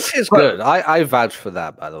story, which is good. I vouch for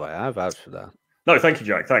that, by the way. I vouch for that. No, thank you,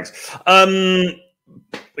 Jack. Thanks.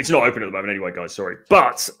 It's not open at the moment anyway, guys, sorry.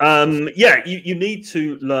 But you need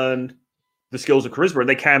to learn the skills of charisma, and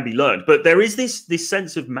they can be learned. But there is this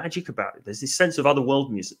sense of magic about it. There's this sense of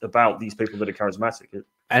otherworldliness about these people that are charismatic.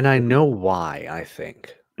 And I know why, I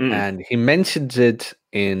think. And he mentions it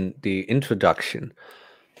in the introduction.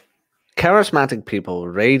 Charismatic people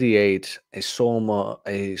radiate a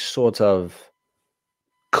sort of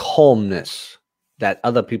calmness that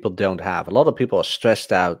other people don't have. A lot of people are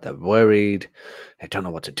stressed out, they're worried, they don't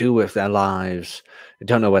know what to do with their lives, they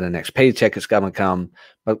don't know when the next paycheck is going to come.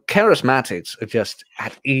 But charismatics are just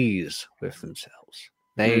at ease with themselves.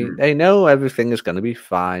 They know everything is going to be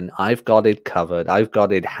fine. I've got it covered. I've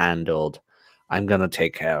got it handled. I'm going to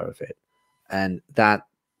take care of it. And that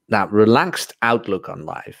relaxed outlook on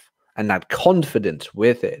life and that confidence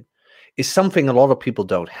with it is something a lot of people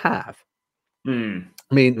don't have. I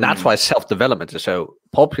mean, that's why self-development is so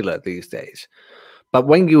popular these days. But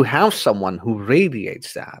when you have someone who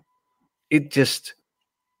radiates that, it just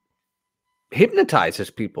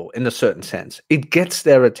hypnotizes people in a certain sense. It gets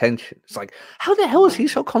their attention. It's like, how the hell is he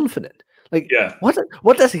so confident? Like,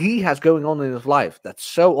 what does he has going on in his life that's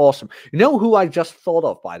so awesome? You know who I just thought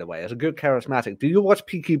of, by the way, as a good charismatic? Do you watch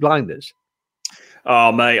Peaky Blinders?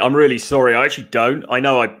 Oh, mate, I'm really sorry. I actually don't. I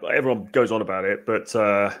know everyone goes on about it, but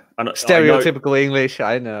stereotypical English.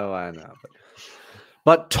 I know.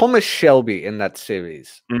 But Thomas Shelby in that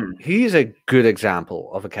series, he's a good example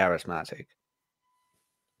of a charismatic.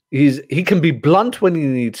 He can be blunt when he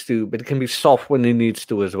needs to, but he can be soft when he needs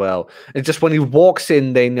to as well. It's just when he walks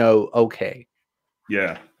in, they know, okay,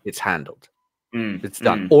 it's handled, it's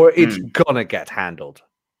done, or it's gonna get handled.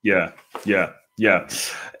 Yeah,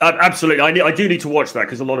 absolutely. I do need to watch that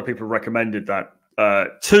because a lot of people recommended that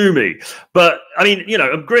to me. But I mean,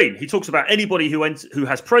 Green, he talks about anybody who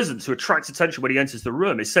has presence, who attracts attention when he enters the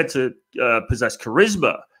room, is said to possess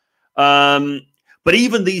charisma. But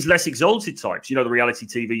even these less exalted types, the reality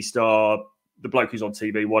TV star, the bloke who's on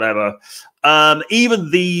TV, whatever,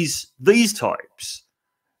 even these types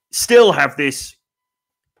still have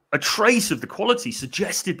a trace of the quality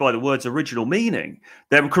suggested by the word's original meaning.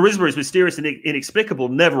 Their charisma is mysterious and inexplicable,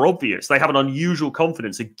 never obvious. They have an unusual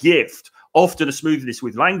confidence, a gift, often a smoothness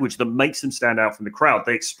with language that makes them stand out from the crowd.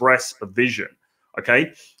 They express a vision.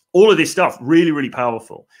 Okay? All of this stuff, really, really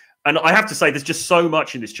powerful. And I have to say, there's just so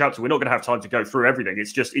much in this chapter. We're not going to have time to go through everything.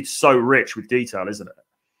 It's so rich with detail, isn't it?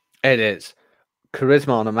 It is. Charisma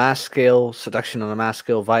on a mass scale, seduction on a mass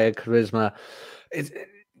scale via charisma.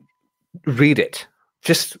 Read it.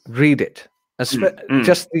 Just read it.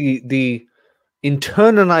 Just the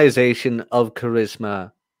internalization of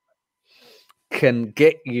charisma can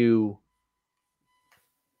get you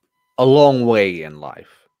a long way in life.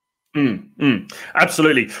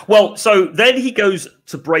 Absolutely. Well, so then he goes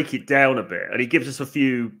to break it down a bit, and he gives us a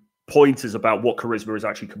few pointers about what charisma is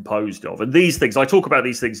actually composed of. And these things, I talk about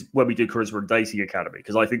these things when we do Charisma and Dating Academy,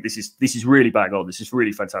 because I think this is really bang on. This is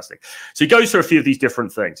really fantastic. So he goes through a few of these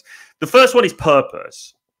different things. The first one is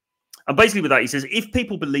purpose. And basically with that, he says, if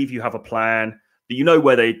people believe you have a plan, that you know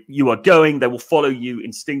where you are going, they will follow you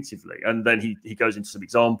instinctively. And then he goes into some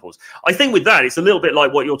examples. I think with that, it's a little bit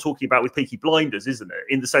like what you're talking about with Peaky Blinders, isn't it?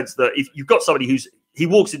 In the sense that if you've got somebody he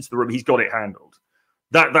walks into the room, he's got it handled.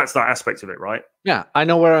 That's that aspect of it, right? Yeah, I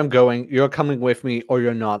know where I'm going. You're coming with me or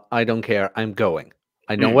you're not. I don't care. I'm going.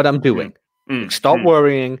 I know what I'm doing. Stop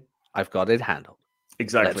worrying. I've got it handled.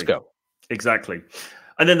 Exactly. Let's go. Exactly.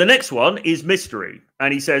 And then the next one is mystery.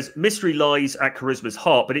 And he says, mystery lies at charisma's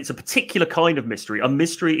heart, but it's a particular kind of mystery, a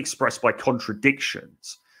mystery expressed by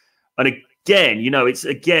contradictions. And again,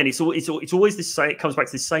 it's always this same, it comes back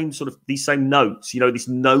to this same sort of, these same notes, this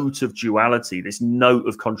note of duality, this note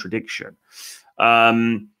of contradiction.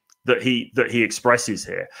 That he expresses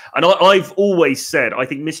here. And I've always said, I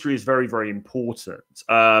think mystery is very, very important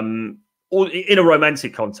or in a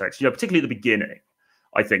romantic context, particularly at the beginning,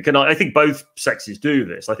 I think. And I think both sexes do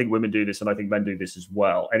this. I think women do this and I think men do this as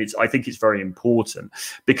well. And I think it's very important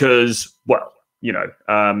because,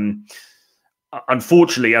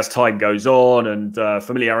 unfortunately, as time goes on and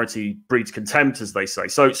familiarity breeds contempt, as they say.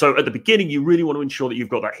 So at the beginning, you really want to ensure that you've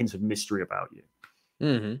got that hint of mystery about you.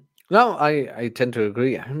 Mm-hmm. No, I tend to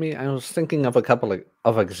agree. I mean, I was thinking of a couple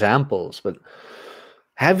of examples, but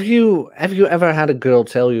have you ever had a girl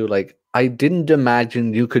tell you, like, I didn't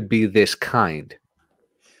imagine you could be this kind?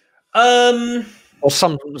 Or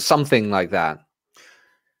something like that.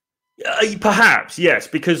 Perhaps, yes,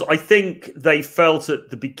 because I think they felt at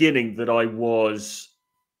the beginning that I was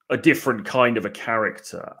a different kind of a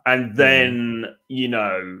character. And then,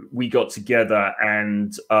 we got together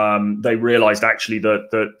and they realized actually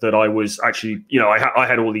that I was actually, I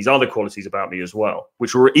had all these other qualities about me as well,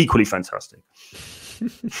 which were equally fantastic.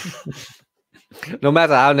 No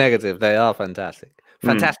matter how negative, they are fantastic.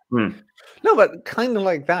 Fantastic. No, but kind of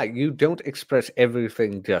like that. You don't express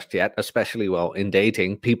everything just yet, especially, in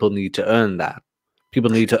dating. People need to earn that. People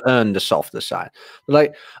need to earn the softer side.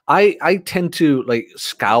 Like I tend to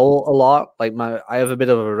scowl a lot. Like I have a bit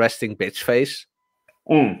of a resting bitch face.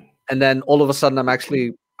 And then all of a sudden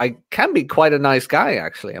I can be quite a nice guy,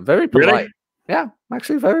 actually. I'm very polite. Really? Yeah, I'm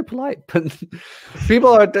actually very polite. But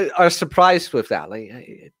people are surprised with that. Like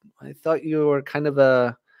I thought you were kind of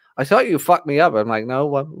I thought you fucked me up. I'm like, no,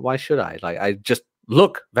 why should I? Like I just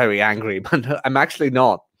look very angry, but I'm actually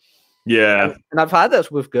not. Yeah. And I've had this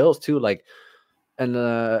with girls too, and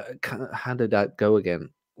how did that go again?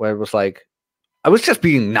 Where it was like, I was just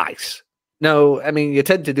being nice. No, I mean, you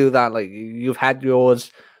tend to do that. Like, you've had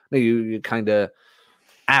yours. You kind of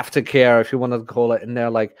aftercare, if you want to call it. And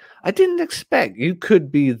they're like, I didn't expect you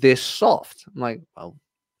could be this soft. I'm like, well,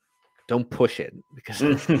 don't push it. Because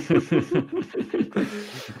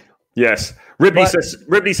yes. Ripley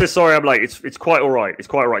says, sorry, I'm late. It's quite all right. It's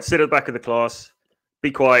quite all right. Sit at the back of the class.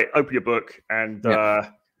 Be quiet. Open your book. And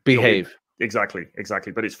behave. Exactly.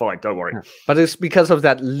 But it's fine. Don't worry. But it's because of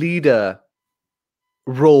that leader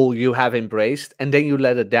role you have embraced, and then you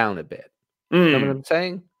let it down a bit. You know what I'm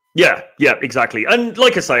saying? Yeah, exactly. And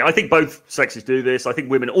like I say, I think both sexes do this. I think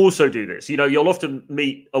women also do this. You'll often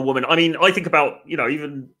meet a woman. I mean, I think about,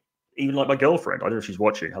 even like my girlfriend. I don't know if she's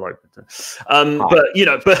watching. Hello. But at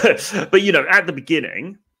the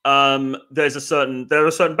beginning, there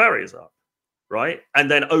are certain barriers up, right? And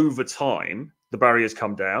then over time, the barriers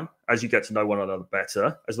come down as you get to know one another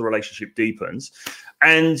better, as the relationship deepens.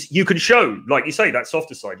 And you can show, like you say, that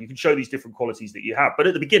softer side. You can show these different qualities that you have. But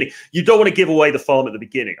at the beginning, you don't want to give away the farm at the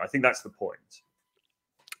beginning. I think that's the point.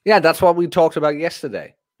 Yeah, that's what we talked about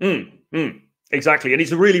yesterday. Exactly. And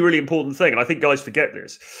it's a really, really important thing. And I think guys forget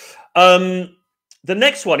this. The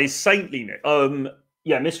next one is saintliness.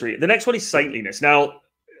 Mystery. The next one is saintliness. Now,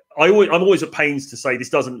 I'm always at pains to say this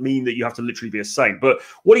doesn't mean that you have to literally be a saint. But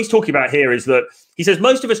what he's talking about here is that he says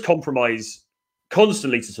most of us compromise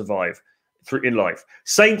constantly to survive in life.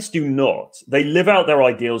 Saints do not. They live out their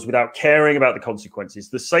ideals without caring about the consequences.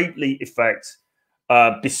 The saintly effect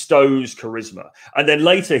bestows charisma. And then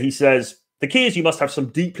later he says, the key is you must have some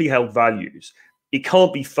deeply held values. It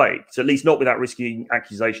can't be faked, at least not without risking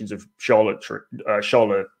accusations of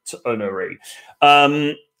charlatanery.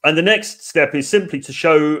 And the next step is simply to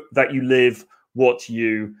show that you live what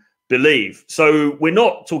you believe. So we're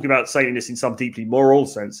not talking about saintliness in some deeply moral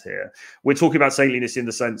sense here. We're talking about saintliness in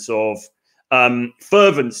the sense of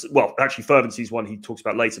fervency. Well, actually, fervency is one he talks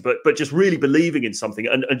about later, but just really believing in something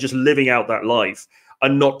and just living out that life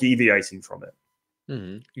and not deviating from it.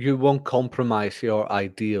 You won't compromise your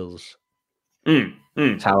ideals.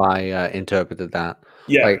 That's how I interpreted that.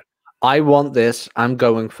 Yeah. Like, I want this. I'm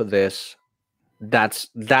going for this. That's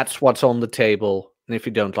what's on the table. And if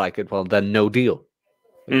you don't like it, well, then no deal.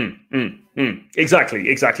 Exactly.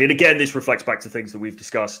 And again, this reflects back to things that we've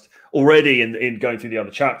discussed already in going through the other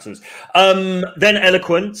chapters. Then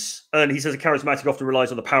eloquence. And he says a charismatic often relies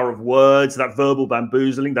on the power of words, that verbal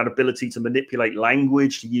bamboozling, that ability to manipulate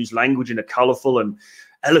language, to use language in a colorful and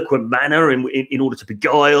eloquent manner in order to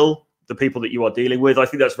beguile the people that you are dealing with. I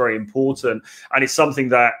think that's very important. And it's something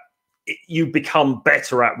that you become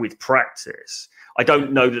better at with practice. I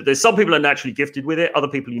don't know that there's some people are naturally gifted with it. Other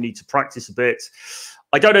people you need to practice a bit.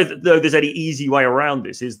 I don't know though there's any easy way around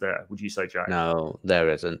this, is there? Would you say, Jack? No, there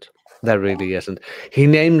isn't. There really isn't. He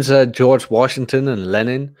names George Washington and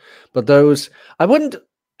Lenin, but those I wouldn't.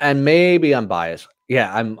 And maybe I'm biased.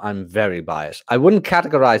 Yeah, I'm very biased. I wouldn't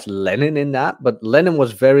categorize Lenin in that, but Lenin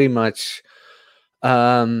was very much.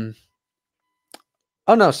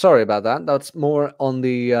 Oh no, sorry about that. That's more on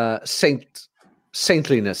the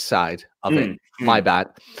saintliness side of it. My bad.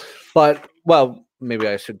 But well, maybe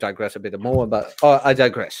I should digress a bit more. But I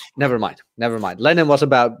digress. Never mind. Lenin was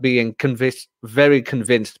about being very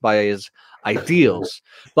convinced by his ideals.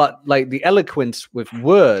 But like the eloquence with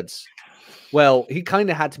words, well, he kind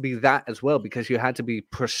of had to be that as well because you had to be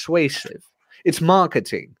persuasive. It's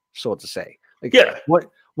marketing, so to say. Like, yeah.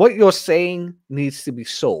 What you're saying needs to be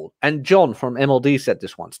sold. And John from MLD said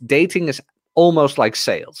this once. Dating is almost like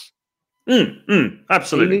sales.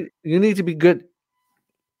 Absolutely. You need to be good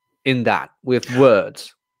in that with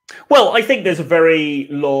words. Well, I think there's a very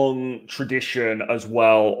long tradition as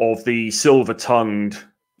well of the silver-tongued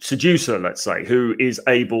seducer, let's say, who is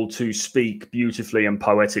able to speak beautifully and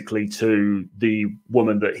poetically to the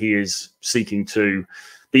woman that he is seeking to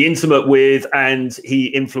be intimate with, and he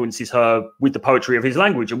influences her with the poetry of his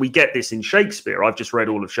language. And we get this in Shakespeare. I've just read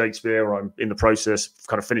all of Shakespeare. I'm in the process of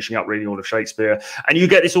kind of finishing up reading all of Shakespeare. And you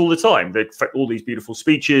get this all the time. All these beautiful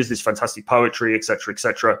speeches, this fantastic poetry, etc.,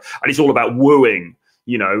 etc. And it's all about wooing,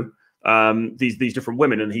 these different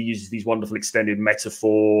women. And he uses these wonderful extended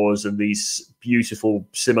metaphors and these beautiful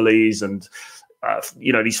similes and,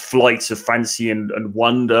 these flights of fancy and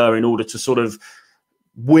wonder in order to sort of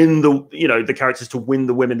win the characters, to win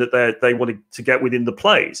the women that they wanted to get within the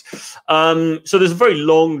plays. So there's a very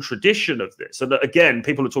long tradition of this. And again,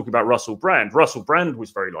 people are talking about Russell Brand. Russell Brand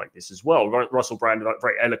was very like this as well. Russell Brand,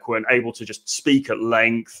 very eloquent, able to just speak at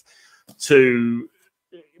length, to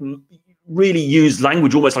really use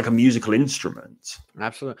language almost like a musical instrument.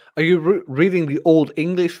 Absolutely. Are you reading the old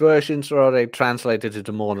English versions, or are they translated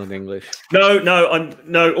into modern English? No,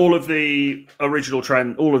 all of the original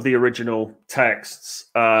texts.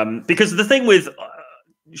 Because the thing with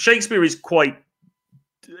Shakespeare is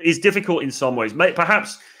difficult in some ways.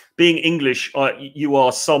 Perhaps being English, you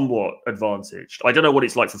are somewhat advantaged. I don't know what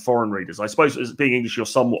it's like for foreign readers. I suppose as being English, you're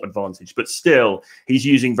somewhat advantaged, but still, he's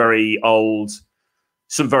using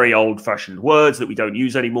some very old-fashioned words that we don't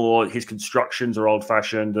use anymore. His constructions are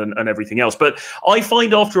old-fashioned and everything else. But I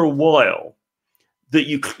find after a while that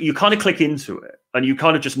you kind of click into it and you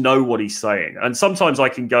kind of just know what he's saying. And sometimes I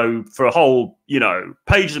can go for a whole,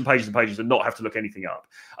 pages and pages and pages and not have to look anything up.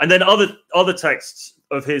 And then other texts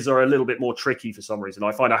of his are a little bit more tricky for some reason.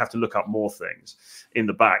 I find I have to look up more things in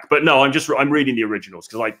the back. But no, I'm reading the originals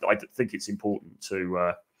because I think it's important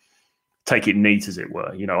to take it neat, as it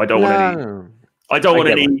were. I don't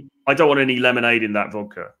want any lemonade in that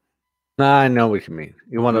vodka. I know what you mean.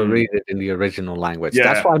 You want to read it in the original language.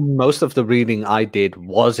 Yeah. That's why most of the reading I did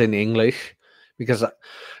was in English, because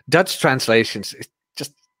Dutch translations, it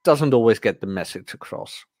just doesn't always get the message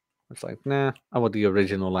across. It's like, nah, I want the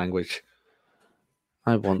original language.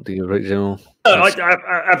 I want the original.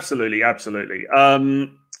 Absolutely.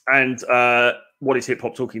 And what is hip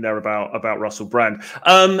hop talking there about Russell Brand?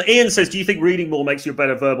 Ian says, do you think reading more makes you a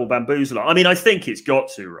better verbal bamboozler? I mean, I think it's got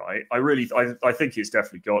to, right? I think it's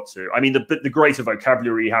definitely got to. I mean, the greater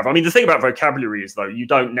vocabulary you have. I mean, the thing about vocabulary is, though, you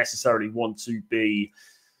don't necessarily want to be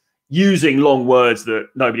using long words that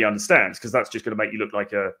nobody understands, because that's just going to make you look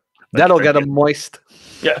like a that'll get them moist.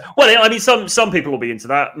 Yeah, well, I mean, some people will be into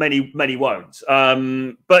that. Many won't.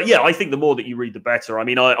 But yeah, I think the more that you read, the better. I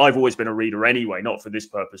mean, I've always been a reader anyway, not for this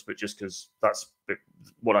purpose, but just because that's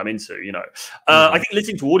what I'm into. You know, I think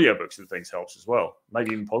listening to audiobooks and things helps as well.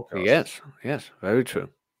 Maybe even podcasts. Yes, very true.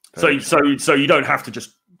 So you don't have to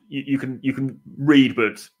just you can read,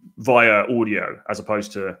 but via audio as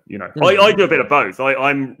opposed to, you know, I do a bit of both.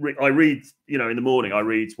 I read, you know, in the morning. I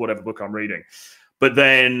read whatever book I'm reading. But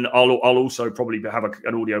then I'll also probably have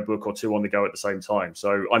an audio book or two on the go at the same time.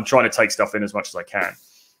 So I'm trying to take stuff in as much as I can.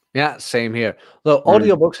 Yeah, same here. Though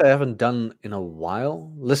audiobooks I haven't done in a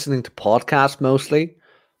while. Listening to podcasts mostly.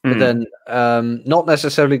 But then not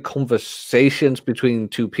necessarily conversations between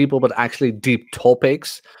two people, but actually deep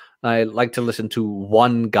topics. I like to listen to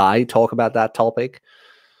one guy talk about that topic.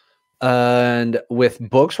 And with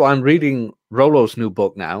books, well, I'm reading Rollo's new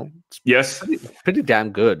book now. Yes. Pretty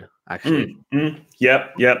damn good, actually. Yeah,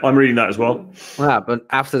 I'm reading that as well. Yeah, but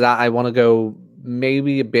after that, I want to go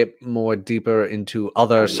maybe a bit more deeper into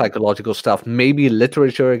other psychological stuff, maybe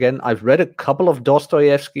literature again. I've read a couple of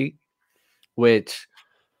Dostoevsky, which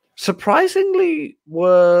surprisingly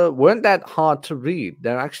weren't that hard to read.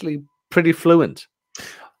 They're actually pretty fluent.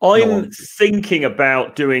 I'm thinking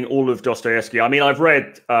about doing all of Dostoevsky. I mean, I've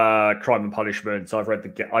read Crime and Punishment. I've read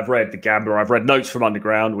The Gambler. I've read Notes from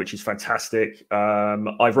Underground, which is fantastic.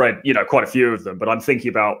 I've read, you know, quite a few of them. But I'm thinking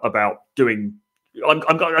about doing. I'm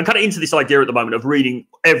kind of into this idea at the moment of reading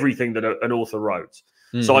everything that an author wrote.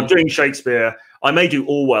 So I'm doing Shakespeare. I may do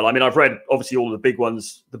Orwell. I mean, I've read obviously all the big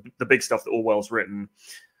ones, the big stuff that Orwell's written.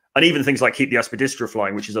 And even things like Keep the Aspidistra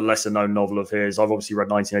Flying, which is a lesser-known novel of his. I've obviously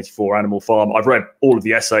read 1984, Animal Farm. I've read all of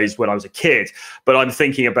the essays when I was a kid. But I'm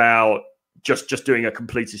thinking about just doing a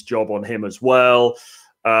completist job on him as well.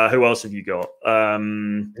 Who else have you got?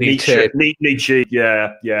 Nietzsche.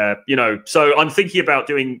 Yeah. You know, so I'm thinking about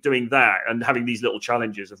doing that and having these little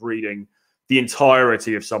challenges of reading the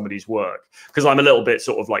entirety of somebody's work, because I'm a little bit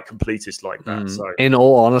sort of like completist like that. So, in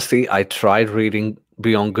all honesty, I tried reading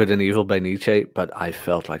Beyond Good and Evil by Nietzsche, but I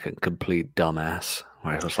felt like a complete dumbass.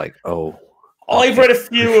 Where I was like, "Oh." I've read a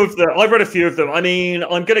few of them. I mean,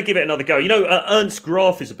 I'm going to give it another go. You know, Ernst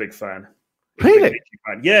Graf is a big fan. Really?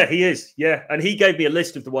 Yeah, he is. Yeah, and he gave me a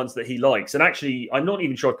list of the ones that he likes. And actually, I'm not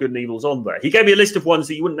even sure if Good and Evil's on there. He gave me a list of ones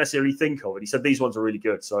that you wouldn't necessarily think of, and he said these ones are really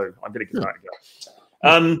good. So I'm going to give that a go.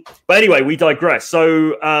 But anyway, we digress.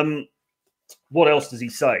 So, what else does he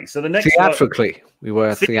say? So the next theatrically, we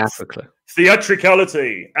were theatrically.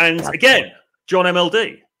 Theatricality, and again, John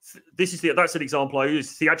MLD. That's an example I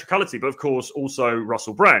use, theatricality, but of course also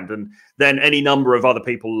Russell Brand, and then any number of other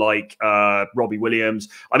people like Robbie Williams.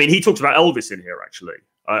 I mean, he talks about Elvis in here actually.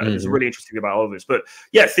 There's a really interesting thing about Elvis, but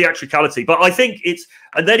yeah, theatricality. But I think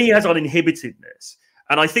and then he has uninhibitedness,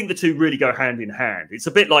 and I think the two really go hand in hand. It's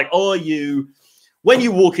a bit like, when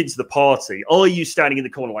you walk into the party, are you standing in the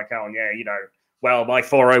corner like, oh yeah, you know, well, my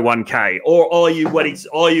 401k, or are you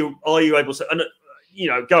able to, and you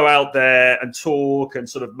know, go out there and talk and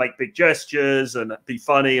sort of make big gestures and be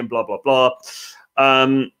funny and blah blah blah?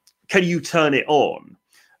 Can you turn it on?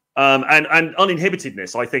 And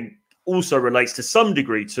uninhibitedness, I think, also relates to some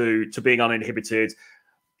degree to being uninhibited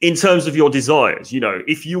in terms of your desires. You know,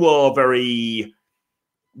 if you are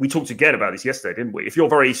we talked again about this yesterday, didn't we? If you're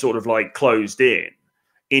very sort of like closed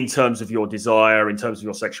in terms of your desire, in terms of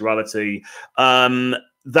your sexuality,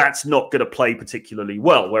 that's not going to play particularly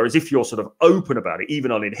well. Whereas if you're sort of open about it,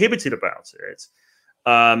 even uninhibited about it,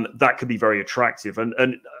 that can be very attractive.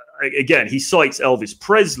 And again, he cites Elvis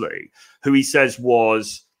Presley, who he says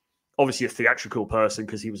was obviously a theatrical person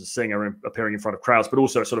because he was a singer appearing in front of crowds, but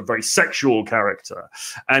also a sort of very sexual character.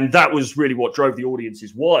 And that was really what drove the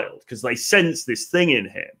audiences wild, because they sense this thing in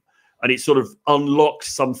him and it sort of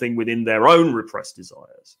unlocks something within their own repressed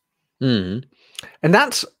desires. And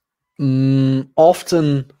that's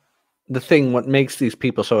often the thing, what makes these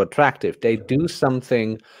people so attractive. They do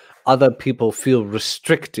something other people feel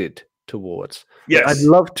restricted towards. Yes. I'd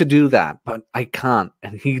love to do that, but I can't.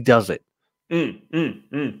 And he does it.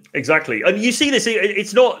 Exactly. And you see this,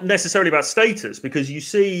 it's not necessarily about status, because you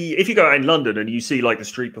see, if you go out in London and you see like the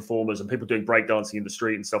street performers and people doing breakdancing in the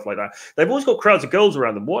street and stuff like that, they've always got crowds of girls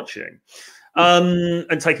around them watching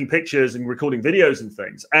and taking pictures and recording videos and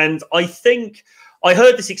things. And I think I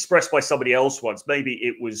heard this expressed by somebody else once, maybe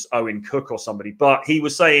it was Owen Cook or somebody, but he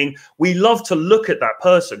was saying, we love to look at that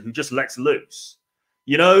person who just lets loose.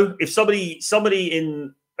 You know, if somebody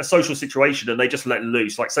in a social situation and they just let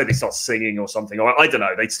loose, like say they start singing or something, or I don't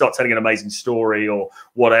know, they start telling an amazing story or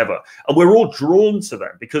whatever, and we're all drawn to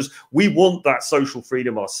them because we want that social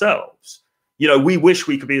freedom ourselves. You know, we wish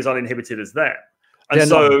we could be as uninhibited as them. And they're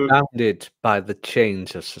so not bounded by the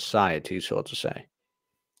chains of society, so to say.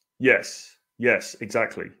 Yes,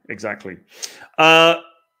 exactly.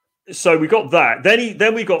 So we got that.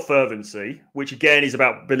 Then we got fervency, which again is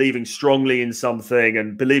about believing strongly in something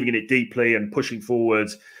and believing in it deeply and pushing forward,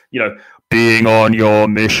 you know, being on your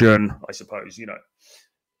mission, I suppose, you know,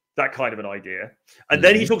 that kind of an idea. And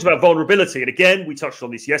then he talks about vulnerability. And again, we touched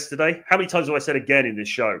on this yesterday. How many times have I said again in this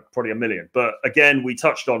show? Probably a million. But again, we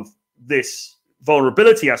touched on this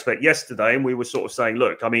vulnerability aspect yesterday. And we were sort of saying,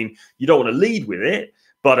 look, I mean, you don't want to lead with it,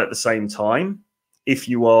 but at the same time, if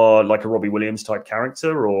you are like a Robbie Williams type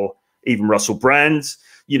character or even Russell Brand,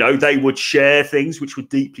 you know, they would share things which were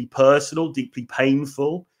deeply personal, deeply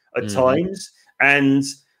painful at times. And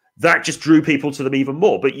that just drew people to them even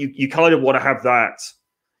more. But you kind of want to have that,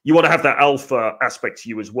 you want to have that alpha aspect to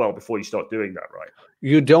you as well before you start doing that, right?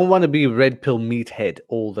 You don't want to be red pill meathead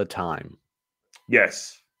all the time.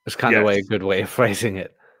 Yes. It's kind of a good way of phrasing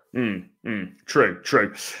it.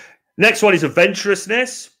 True. Next one is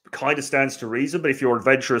adventurousness. Kind of stands to reason, but if you're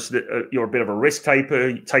adventurous, you're a bit of a risk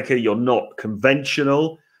taker, you're not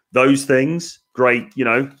conventional. Those things, great, you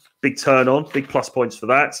know, big turn on, big plus points for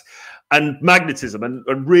that. And magnetism,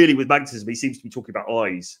 and really with magnetism, he seems to be talking about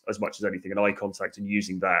eyes as much as anything, and eye contact, and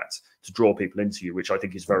using that to draw people into you, which I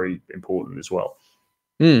think is very important as well.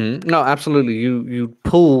 No, absolutely. You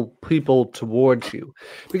pull people towards you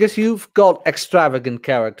because you've got extravagant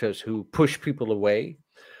characters who push people away.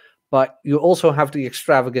 But you also have the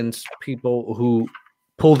extravagant people who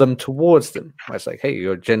pull them towards them. It's like, hey,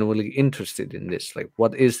 you're genuinely interested in this. Like,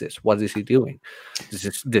 what is this? What is he doing?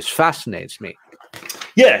 This fascinates me.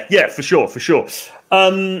 Yeah, for sure.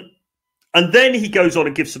 And then he goes on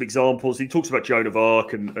and gives some examples. He talks about Joan of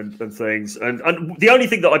Arc and things. And the only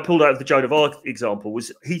thing that I pulled out of the Joan of Arc example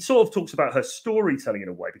was he sort of talks about her storytelling in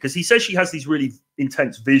a way, because he says she has these really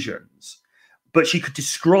intense visions, but she could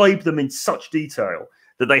describe them in such detail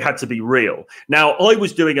that they had to be real. Now, I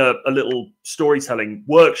was doing a little storytelling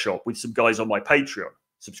workshop with some guys on my Patreon,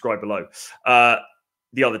 subscribe below,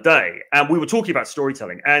 the other day. And we were talking about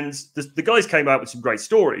storytelling. And the guys came out with some great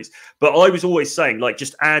stories. But I was always saying, like,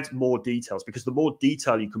 just add more details, because the more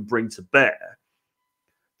detail you can bring to bear,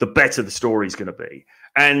 the better the story is going to be.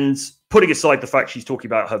 And putting aside the fact she's talking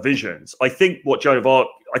about her visions, I think what Joan of Arc,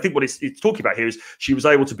 I think what it's talking about here is she was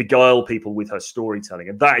able to beguile people with her storytelling.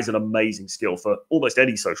 And that is an amazing skill for almost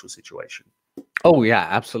any social situation. Oh, yeah,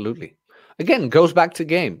 absolutely. Again, goes back to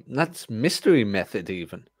game. That's mystery method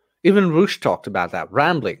even. Even Roosh talked about that,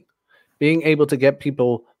 rambling. Being able to get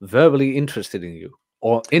people verbally interested in you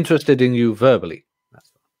or interested in you verbally.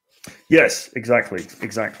 Yes, exactly.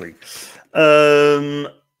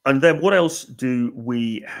 And then what else do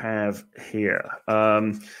we have here?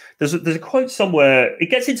 There's a quote somewhere. It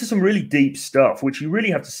gets into some really deep stuff, which you really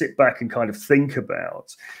have to sit back and kind of think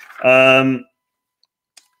about.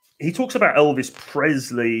 He talks about Elvis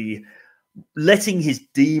Presley letting his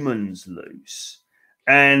demons loose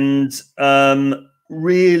and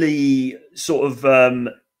really sort of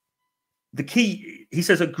the key. He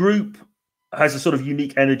says a group has a sort of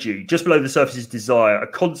unique energy. Just below the surface is desire, a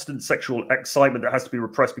constant sexual excitement that has to be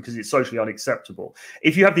repressed because it's socially unacceptable.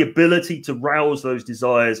 If you have the ability to rouse those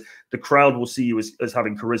desires, the crowd will see you as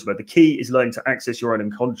having charisma. The key is learning to access your own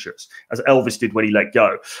unconscious, as Elvis did when he let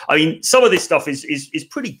go. I mean, some of this stuff is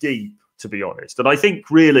pretty deep, to be honest. And I think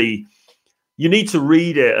really you need to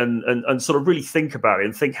read it and sort of really think about it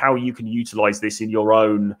and think how you can utilize this in your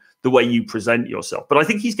own, the way you present yourself. But I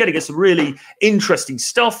think he's getting at some really interesting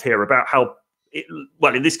stuff here about how,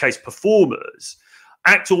 well, in this case, performers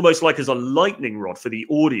act almost like as a lightning rod for the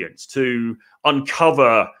audience to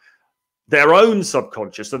uncover their own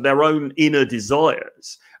subconscious and their own inner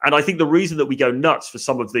desires. And I think the reason that we go nuts for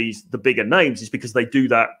some of the bigger names is because they do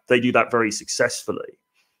that very successfully.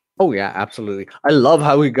 Oh yeah, absolutely. I love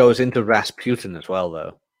how he goes into Rasputin as well,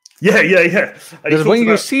 though. Yeah. Because when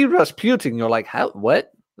you see Rasputin, you're like, how?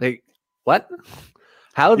 What? Like, what?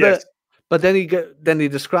 How the? Yes. But then he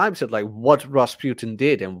describes it like what Rasputin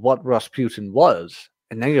did and what Rasputin was.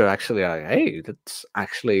 And then you're actually like, hey, that's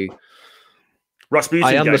actually Rasputin.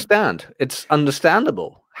 I understand. It's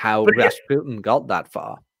understandable how Rasputin got that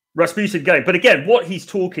far. Rasputin game. But again, what he's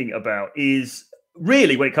talking about is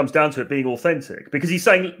really, when it comes down to it, being authentic, because he's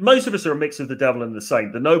saying most of us are a mix of the devil and the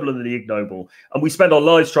saint, the noble and the ignoble, and we spend our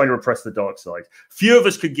lives trying to repress the dark side. Few of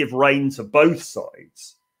us could give rein to both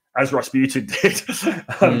sides, as Rasputin did.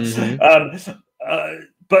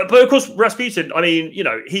 But of course, Rasputin, I mean, you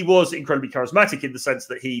know, he was incredibly charismatic in the sense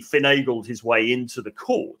that he finagled his way into the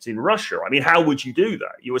court in Russia. I mean, how would you do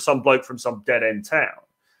that? You were some bloke from some dead-end town,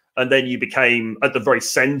 and then you became at the very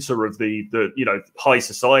center of the you know, high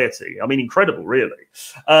society. I mean, incredible, really.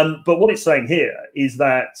 But what it's saying here is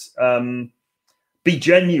that be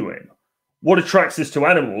genuine. What attracts us to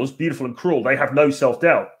animals, beautiful and cruel, they have no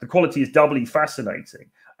self-doubt. The quality is doubly fascinating.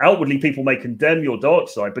 Outwardly, people may condemn your dark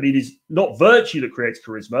side, but it is not virtue that creates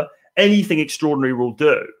charisma. Anything extraordinary will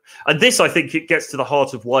do. And this, I think, it gets to the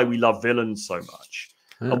heart of why we love villains so much,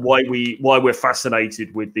 and why we're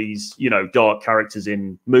fascinated with these, you know, dark characters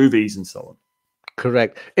in movies and so on.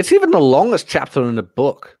 Correct. It's even the longest chapter in the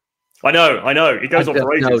book. I know. It goes on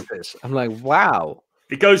for ages. I'm like, wow.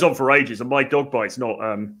 It goes on for ages, and my dog bite's not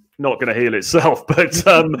going to heal itself.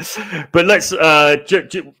 But let's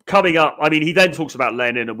coming up. I mean, he then talks about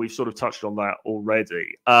Lenin, and we've sort of touched on that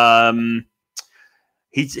already.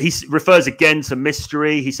 He refers again to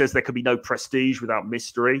mystery. He says there could be no prestige without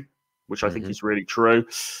mystery, which I think is really true.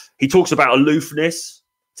 He talks about aloofness,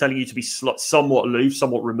 telling you to be somewhat aloof,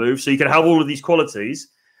 somewhat removed, so you can have all of these qualities,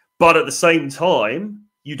 but at the same time,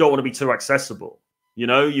 you don't want to be too accessible. You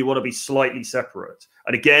know, you want to be slightly separate.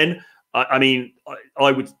 And again, I mean,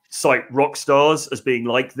 I would cite rock stars as being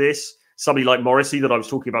like this. Somebody like Morrissey that I was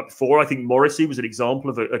talking about before. I think Morrissey was an example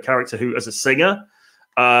of a character who, as a singer,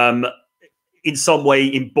 in some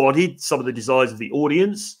way embodied some of the desires of the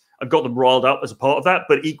audience and got them riled up as a part of that.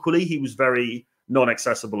 But equally, he was very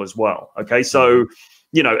non-accessible as well. Okay, so,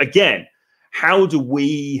 you know, again, how do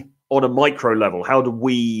we, on a micro level, how do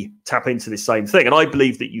we tap into this same thing? And I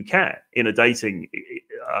believe that you can in a dating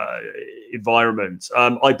environment.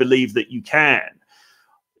 I believe that you can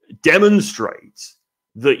demonstrate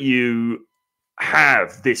that you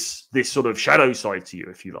have this sort of shadow side to you,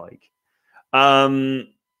 if you like.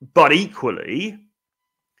 But equally,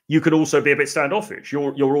 you can also be a bit standoffish.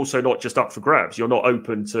 You're also not just up for grabs. You're not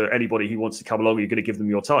open to anybody who wants to come along. You're going to give them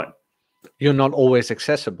your time. You're not always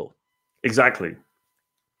accessible. Exactly.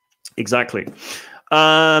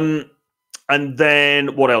 And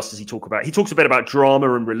then what else does he talk about? He talks a bit about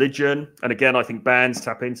drama and religion. And again, I think bands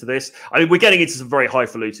tap into this. I mean, we're getting into some very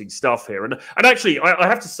highfalutin stuff here. And actually, I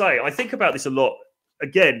have to say, I think about this a lot,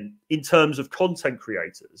 again, in terms of content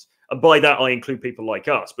creators. And by that, I include people like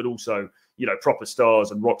us, but also, you know, proper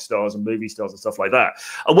stars and rock stars and movie stars and stuff like that.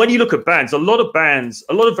 And when you look at bands, a lot of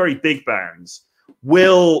very big bands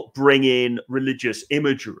will bring in religious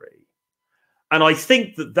imagery. And I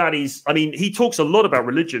think that is, I mean, he talks a lot about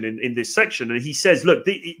religion in this section. And he says, look,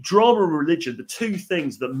 drama and religion, the two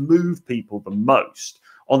things that move people the most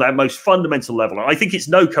on that most fundamental level. And I think it's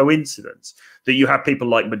no coincidence that you have people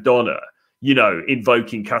like Madonna, you know,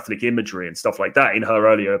 invoking Catholic imagery and stuff like that in her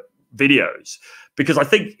earlier videos, because I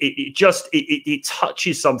think it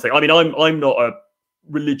touches something. I mean, I'm not a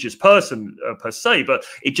religious person per se, but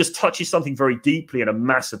it just touches something very deeply in a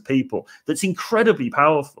mass of people that's incredibly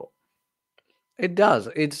powerful. It does.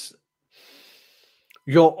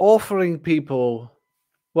 You're offering people,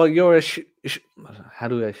 well, you're how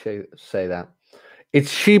do I say that? It's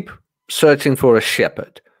sheep searching for a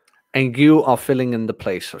shepherd, and you are filling in the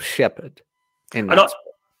place of shepherd.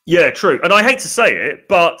 Yeah, true. And I hate to say it,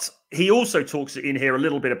 but he also talks in here a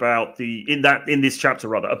little bit about in this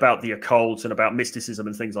chapter about the occult and about mysticism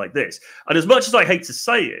and things like this. And as much as I hate to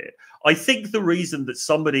say it, I think the reason that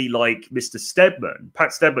somebody like Mr. Stedman,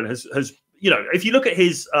 Pat Stedman, has you know, if you look at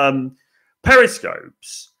his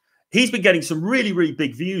periscopes, he's been getting some really, really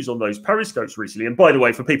big views on those periscopes recently. And by the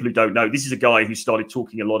way, for people who don't know, this is a guy who started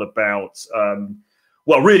talking a lot about,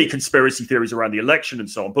 really conspiracy theories around the election and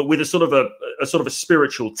so on, but with a sort of a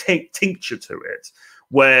spiritual tincture to it,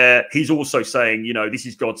 where he's also saying, you know, this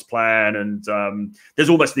is God's plan, and there's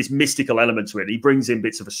almost this mystical element to it. He brings in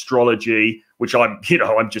bits of astrology, which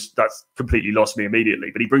that's completely lost me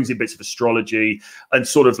immediately. But he brings in bits of astrology and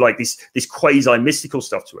sort of like this quasi mystical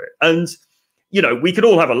stuff to it. And you know, we could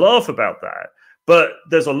all have a laugh about that, but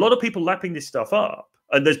there's a lot of people lapping this stuff up,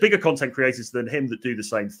 and there's bigger content creators than him that do the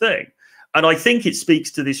same thing. And I think it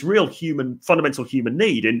speaks to this real fundamental human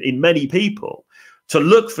need in many people to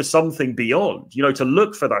look for something beyond, you know, to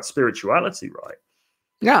look for that spirituality, right?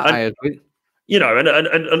 Yeah, I agree. you know,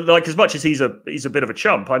 and like, as much as he's a bit of a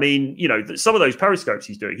chump, I mean, you know, some of those periscopes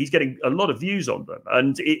he's doing, he's getting a lot of views on them,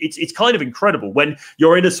 and it's kind of incredible when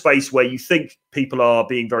you're in a space where you think people are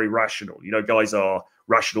being very rational. You know, guys are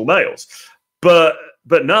rational males, but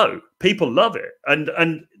no, people love it,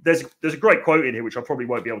 and there's a great quote in here which I probably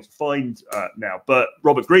won't be able to find now, but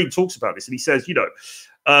Robert Greene talks about this, and he says, you know,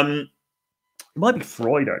 it might be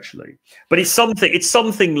Freud actually, but it's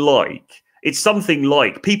something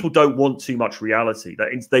like people don't want too much reality.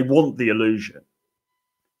 They want the illusion.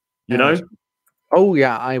 You know? Oh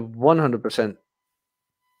yeah, I 100%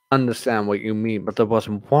 understand what you mean. But there was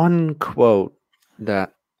one quote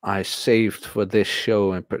that I saved for this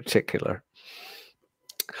show in particular,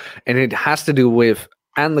 and it has to do with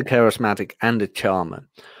and the charismatic and the charmer.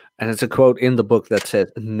 And it's a quote in the book that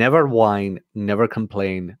says, "Never whine, never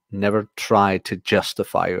complain, never try to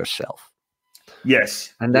justify yourself."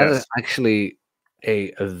 Yes. And that is actually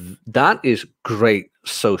that is great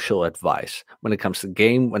social advice when it comes to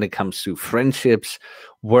game, when it comes to friendships,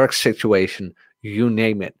 work situation, you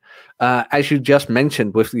name it. As you just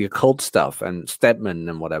mentioned with the occult stuff and Stedman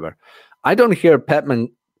and whatever, I don't hear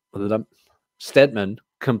Stedman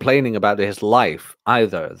complaining about his life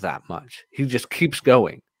either that much. He just keeps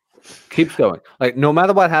going. Like, no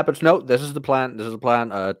matter what happens, no, this is the plan.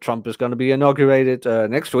 Trump is going to be inaugurated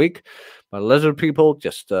next week. But lizard people,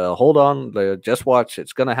 just hold on. Just watch.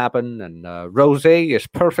 It's going to happen. And rosé is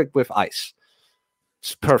perfect with ice.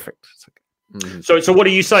 It's perfect. It's like, So what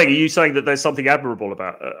are you saying? Are you saying that there's something admirable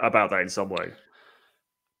about that in some way?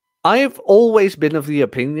 I've always been of the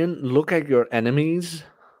opinion, look at your enemies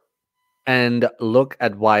and look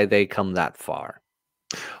at why they come that far.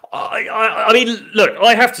 I mean, look,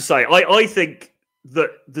 I have to say, I think that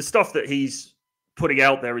the stuff that he's putting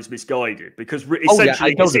out there is misguided, because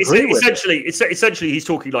essentially he's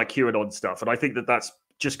talking like QAnon stuff, and I think that that's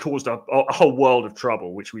just caused a whole world of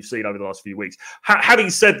trouble, which we've seen over the last few weeks. Having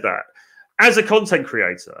said that, as a content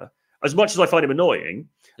creator, as much as I find him annoying,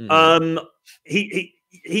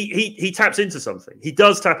 he taps into something. He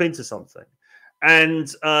does tap into something,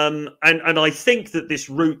 and I think that this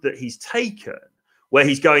route that he's taken, where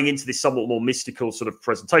he's going into this somewhat more mystical sort of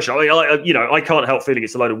presentation. I can't help feeling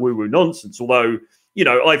it's a load of woo-woo nonsense, although, you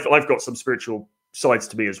know, I've got some spiritual sides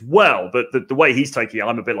to me as well, but the way he's taking it,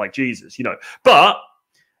 I'm a bit like Jesus, you know. But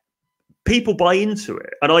people buy into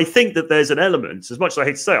it, and I think that there's an element, as much as I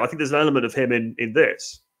hate to say it, I think there's an element of him in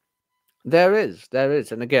this. There is.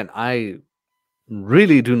 And again, I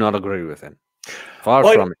really do not agree with him. Far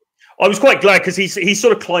from it. I was quite glad, because he's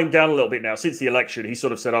sort of climbed down a little bit now since the election. He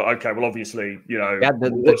sort of said, "Oh, okay, well, obviously, you know, yeah, the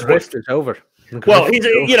drift is over." Well,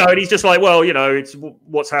 you know, and he's just like, well, you know, it's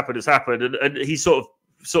what's happened has happened, and he's sort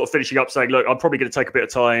of finishing up saying, "Look, I'm probably going to take a bit of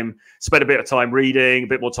time, spend a bit of time reading, a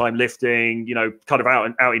bit more time lifting, you know, kind of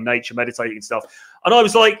out in nature, meditating and stuff." And I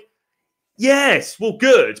was like, yes, well,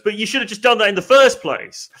 good, but you should have just done that in the first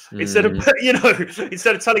place instead of, you know,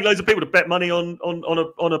 instead of telling loads of people to bet money on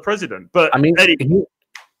a president. But I mean,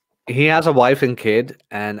 he has a wife and kid,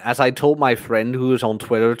 and as I told my friend who is on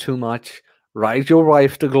Twitter too much, ride your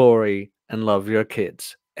wife to glory and love your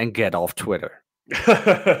kids and get off Twitter.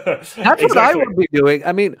 That's what I would be doing.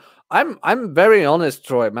 I mean, I'm very honest,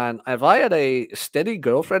 Troy, man. If I had a steady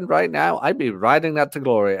girlfriend right now, I'd be riding that to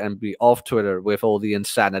glory and be off Twitter with all the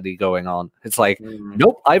insanity going on. It's like,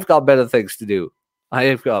 nope, I've got better things to do.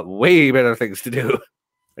 I've got way better things to do.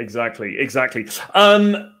 Exactly.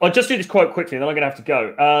 I'll just do this quite quickly, and then I'm going to have to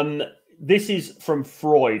go. This is from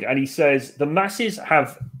Freud, and he says, the masses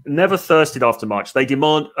have never thirsted after much. They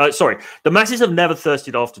demand, the masses have never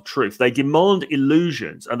thirsted after truth. They demand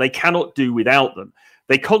illusions, and they cannot do without them.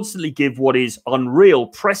 They constantly give what is unreal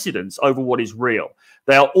precedence over what is real.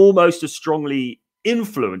 They are almost as strongly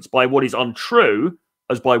influenced by what is untrue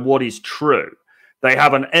as by what is true. They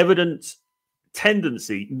have an evident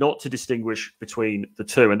tendency not to distinguish between the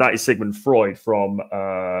two, and that is Sigmund Freud from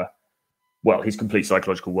his Complete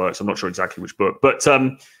Psychological Works. I'm not sure exactly which book, but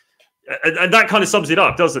and that kind of sums it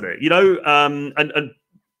up, doesn't it? You know, and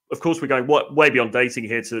of course we're going way beyond dating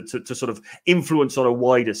here to sort of influence on a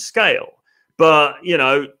wider scale. But, you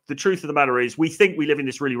know, the truth of the matter is, we think we live in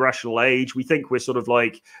this really rational age. We think we're sort of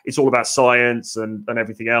like, it's all about science and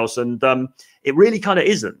everything else, and it really kind of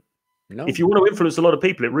isn't. No. If you want to influence a lot of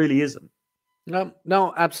people, it really isn't.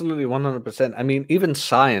 No, absolutely, 100%. I mean, even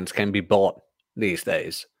science can be bought these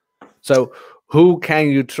days. So who can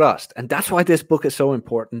you trust? And that's why this book is so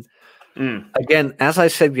important. Again, as I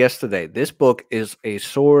said yesterday, this book is a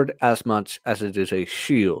sword as much as it is a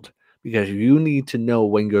shield, because you need to know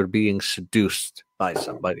when you're being seduced by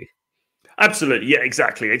somebody. Absolutely. Yeah,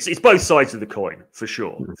 exactly. It's both sides of the coin, for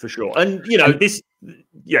sure. And, you know,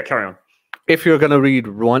 carry on. if you're gonna read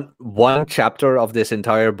one chapter of this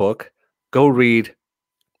entire book, go read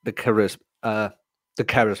the charismatic.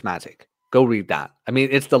 Go read that. I mean,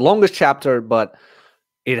 it's the longest chapter, but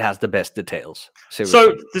it has the best details. Seriously.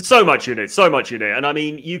 So there's so much in it, and I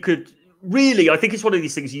mean, you could really, I think it's one of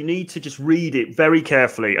these things you need to just read it very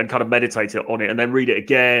carefully and kind of meditate on it, and then read it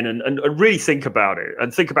again and really think about it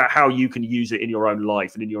and think about how you can use it in your own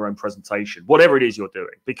life and in your own presentation, whatever it is you're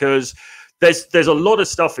doing, because there's a lot of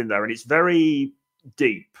stuff in there and it's very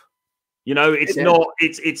deep. You know, it's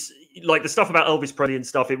like the stuff about Elvis Presley and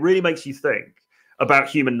stuff. It really makes you think about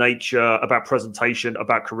human nature, about presentation,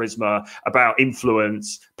 about charisma, about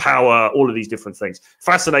influence, power, all of these different things.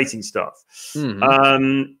 Fascinating stuff.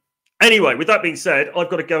 Mm-hmm. Anyway, with that being said, I've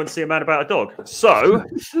got to go and see a man about a dog. So,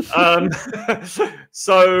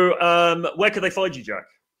 where can they find you, Jack?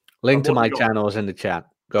 Link to my channel is in the chat.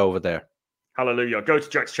 Go over there. Hallelujah. Go to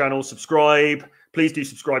Jack's channel, subscribe. Please do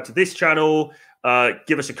subscribe to this channel.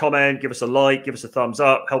 Give us a comment, give us a like, give us a thumbs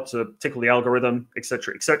up, help to tickle the algorithm,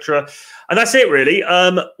 etc., etc. And that's it, really.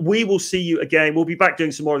 We will see you again. We'll be back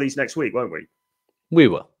doing some more of these next week, won't we? We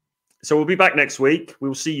will. So we'll be back next week. We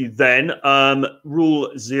will see you then.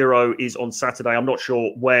 Rule 0 is on Saturday. I'm not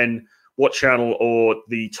sure when, what channel, or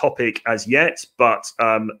the topic as yet, but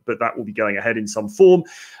that will be going ahead in some form.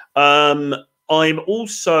 I'm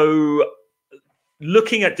also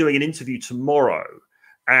looking at doing an interview tomorrow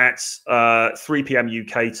at 3 p.m.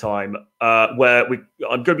 UK time, where I'm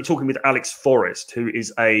going to be talking with Alex Forrest, who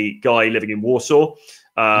is a guy living in Warsaw,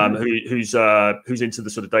 who's into the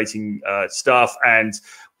sort of dating stuff,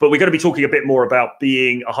 but we're going to be talking a bit more about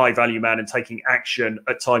being a high value man and taking action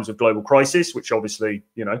at times of global crisis, which obviously,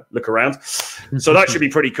 you know, look around. So that should be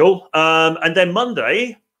pretty cool. And then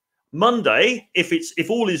Monday, if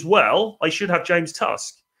all is well, I should have James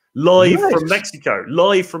Tusk live from Mexico.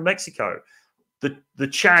 The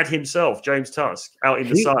Chad himself, James Tusk, out in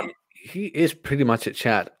the sun. He is pretty much a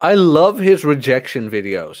Chad. I love his rejection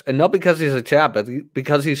videos, and not because he's a Chad, but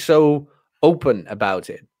because he's so open about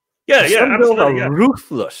it. Yeah, absolutely. Are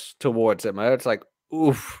ruthless towards him. It's like,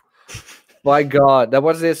 oof, my God, there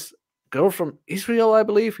was this girl from Israel, I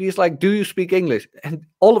believe. He's like, "Do you speak English?" And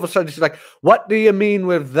all of a sudden, she's like, "What do you mean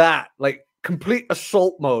with that?" Like complete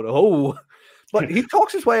assault mode. Oh. But he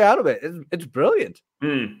talks his way out of it. It's brilliant.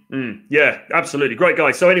 Yeah, absolutely. Great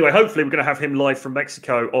guy. So anyway, hopefully we're going to have him live from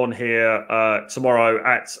Mexico on here tomorrow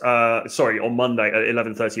on Monday at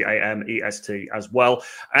 11:30 a.m. EST as well.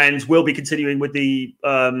 And we'll be continuing with the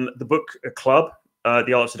book club,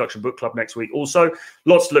 the Art of Seduction book club next week. Also,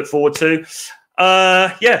 lots to look forward to.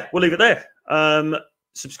 Yeah, we'll leave it there.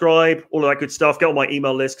 Subscribe, all of that good stuff. Get on my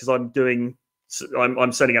email list because I'm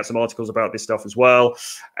sending out some articles about this stuff as well.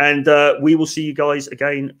 And we will see you guys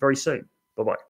again very soon. Bye-bye.